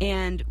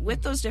 And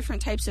with those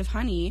different types of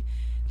honey,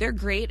 they're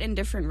great in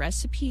different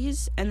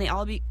recipes, and they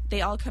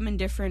all come in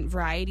different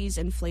varieties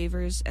and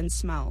flavors and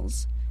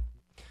smells.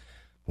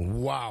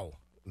 Wow.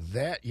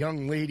 That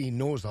young lady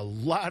knows a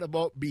lot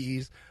about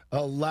bees,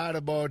 a lot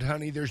about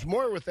honey. There's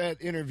more with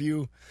that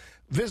interview.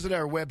 Visit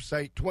our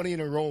website,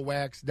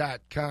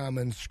 20inarowwax.com,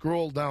 and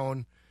scroll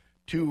down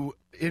to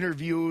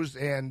interviews,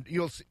 and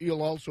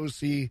you'll also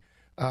see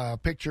a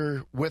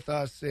picture with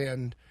us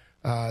and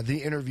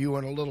the interview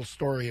and a little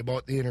story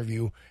about the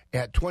interview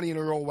at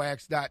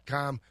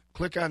 20inarowwax.com.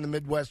 Click on the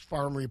Midwest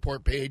Farm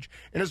Report page.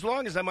 And as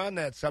long as I'm on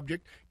that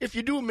subject, if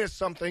you do miss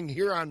something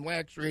here on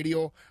Wax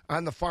Radio,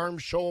 on the Farm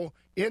Show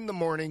in the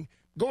morning,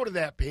 go to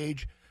that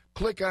page,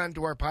 click on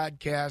to our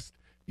podcast.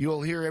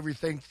 You'll hear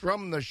everything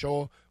from the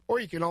show, or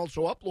you can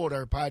also upload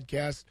our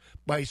podcast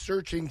by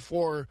searching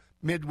for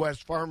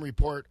Midwest Farm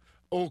Report,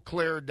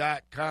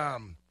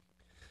 eauclair.com.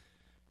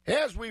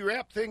 As we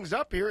wrap things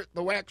up here at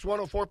the Wax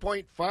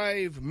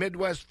 104.5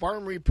 Midwest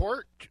Farm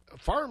Report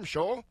Farm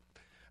Show,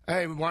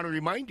 I want to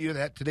remind you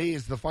that today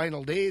is the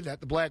final day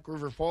that the Black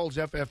River Falls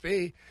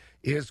FFA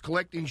is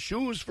collecting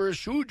shoes for a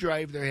shoe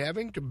drive they're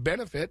having to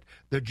benefit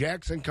the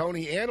Jackson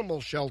County Animal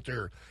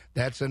Shelter.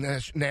 That's a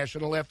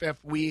National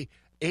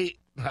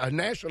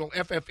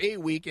FFA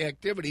Week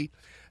activity.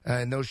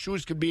 And those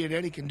shoes can be in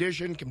any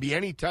condition, can be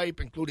any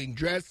type, including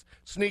dress,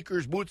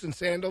 sneakers, boots, and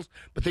sandals.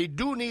 But they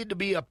do need to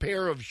be a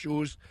pair of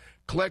shoes.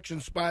 Collection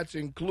spots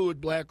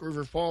include Black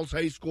River Falls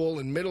High School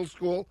and Middle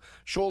School,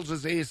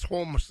 Scholz's Ace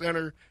Home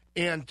Center,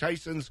 and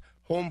Tyson's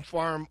Home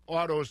Farm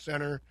Auto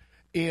Center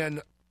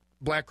in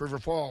Black River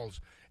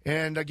Falls.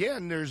 And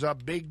again, there's a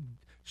big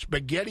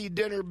spaghetti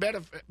dinner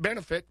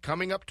benefit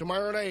coming up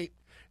tomorrow night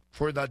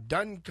for the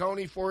Dunn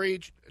County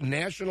 4-H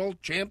National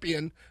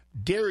Champion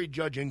Dairy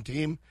Judging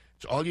Team.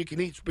 It's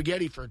all-you-can-eat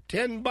spaghetti for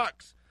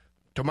 $10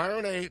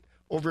 tomorrow night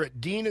over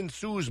at Dean and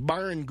Sue's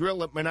Bar and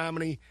Grill at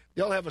Menominee.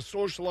 They'll have a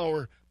social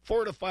hour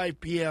 4 to 5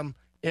 p.m.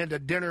 and a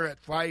dinner at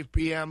 5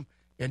 p.m.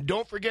 And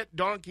don't forget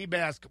Donkey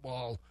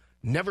Basketball.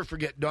 Never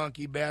forget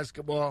Donkey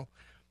Basketball.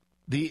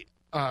 The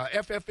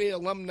FFA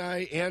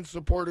alumni and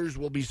supporters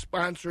will be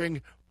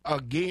sponsoring a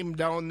game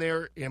down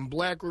there in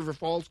Black River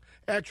Falls.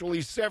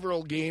 Actually,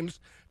 several games.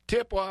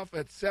 Tip-off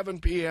at 7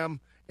 p.m.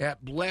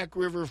 at Black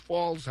River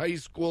Falls High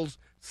School's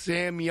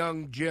Sam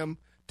Young Gym.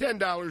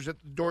 $10 at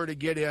the door to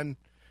get in.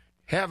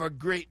 Have a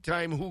great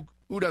time.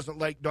 Who doesn't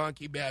like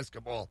Donkey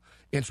Basketball?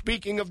 And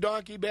speaking of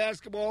Donkey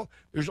Basketball,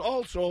 there's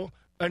also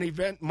an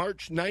event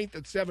March 9th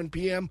at 7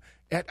 p.m.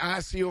 at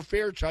Osseo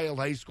Fairchild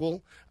High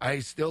School. I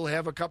still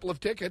have a couple of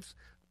tickets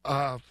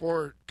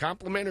for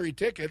complimentary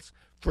tickets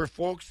for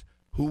folks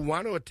who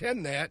want to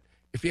attend that.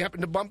 If you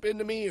happen to bump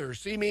into me or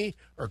see me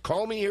or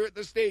call me here at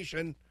the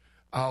station,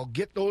 I'll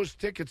get those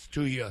tickets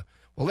to you.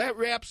 Well, that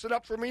wraps it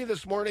up for me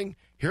this morning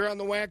here on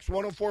the Wax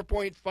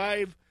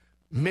 104.5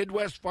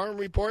 Midwest Farm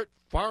Report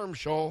Farm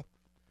Show.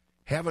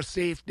 Have a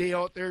safe day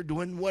out there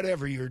doing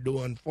whatever you're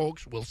doing,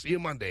 folks. We'll see you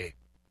Monday.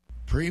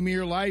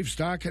 Premier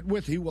Livestock at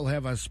Withee will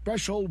have a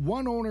special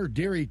one-owner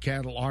dairy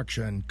cattle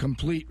auction,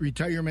 complete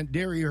retirement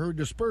dairy herd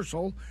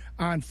dispersal,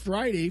 on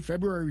Friday,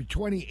 February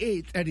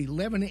 28th at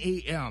 11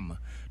 a.m.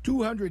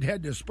 200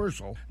 head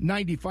dispersal,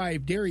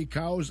 95 dairy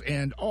cows,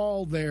 and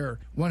all their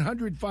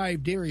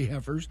 105 dairy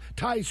heifers,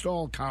 tie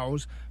stall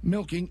cows,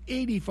 milking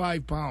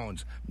 85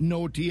 pounds.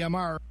 No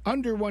TMR,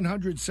 under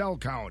 100 cell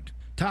count.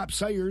 Top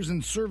sires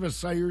and service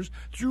sires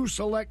through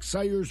select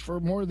sires for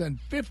more than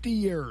 50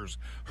 years.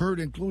 Herd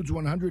includes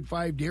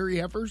 105 dairy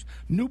heifers,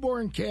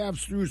 newborn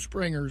calves through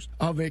springers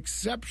of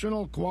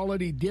exceptional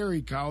quality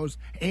dairy cows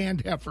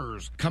and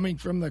heifers. Coming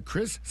from the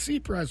Chris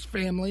Seapress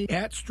family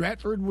at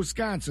Stratford,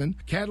 Wisconsin,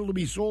 cattle to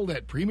be sold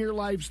at Premier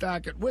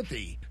Livestock at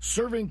Withee.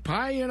 Serving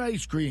pie and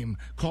ice cream.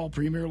 Call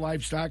Premier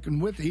Livestock in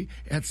Withee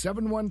at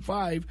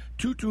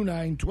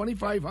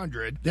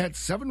 715-229-2500.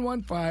 That's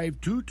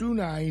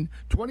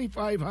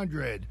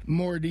 715-229-2500.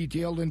 More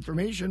detailed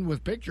information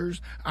with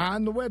pictures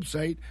on the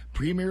website,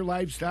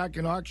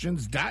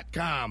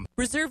 PremierLivestockAndAuctions.com.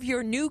 Reserve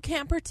your new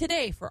camper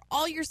today for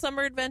all your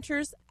summer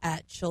adventures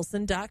at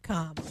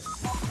Chilson.com.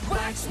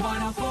 Wax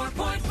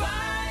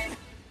 104.5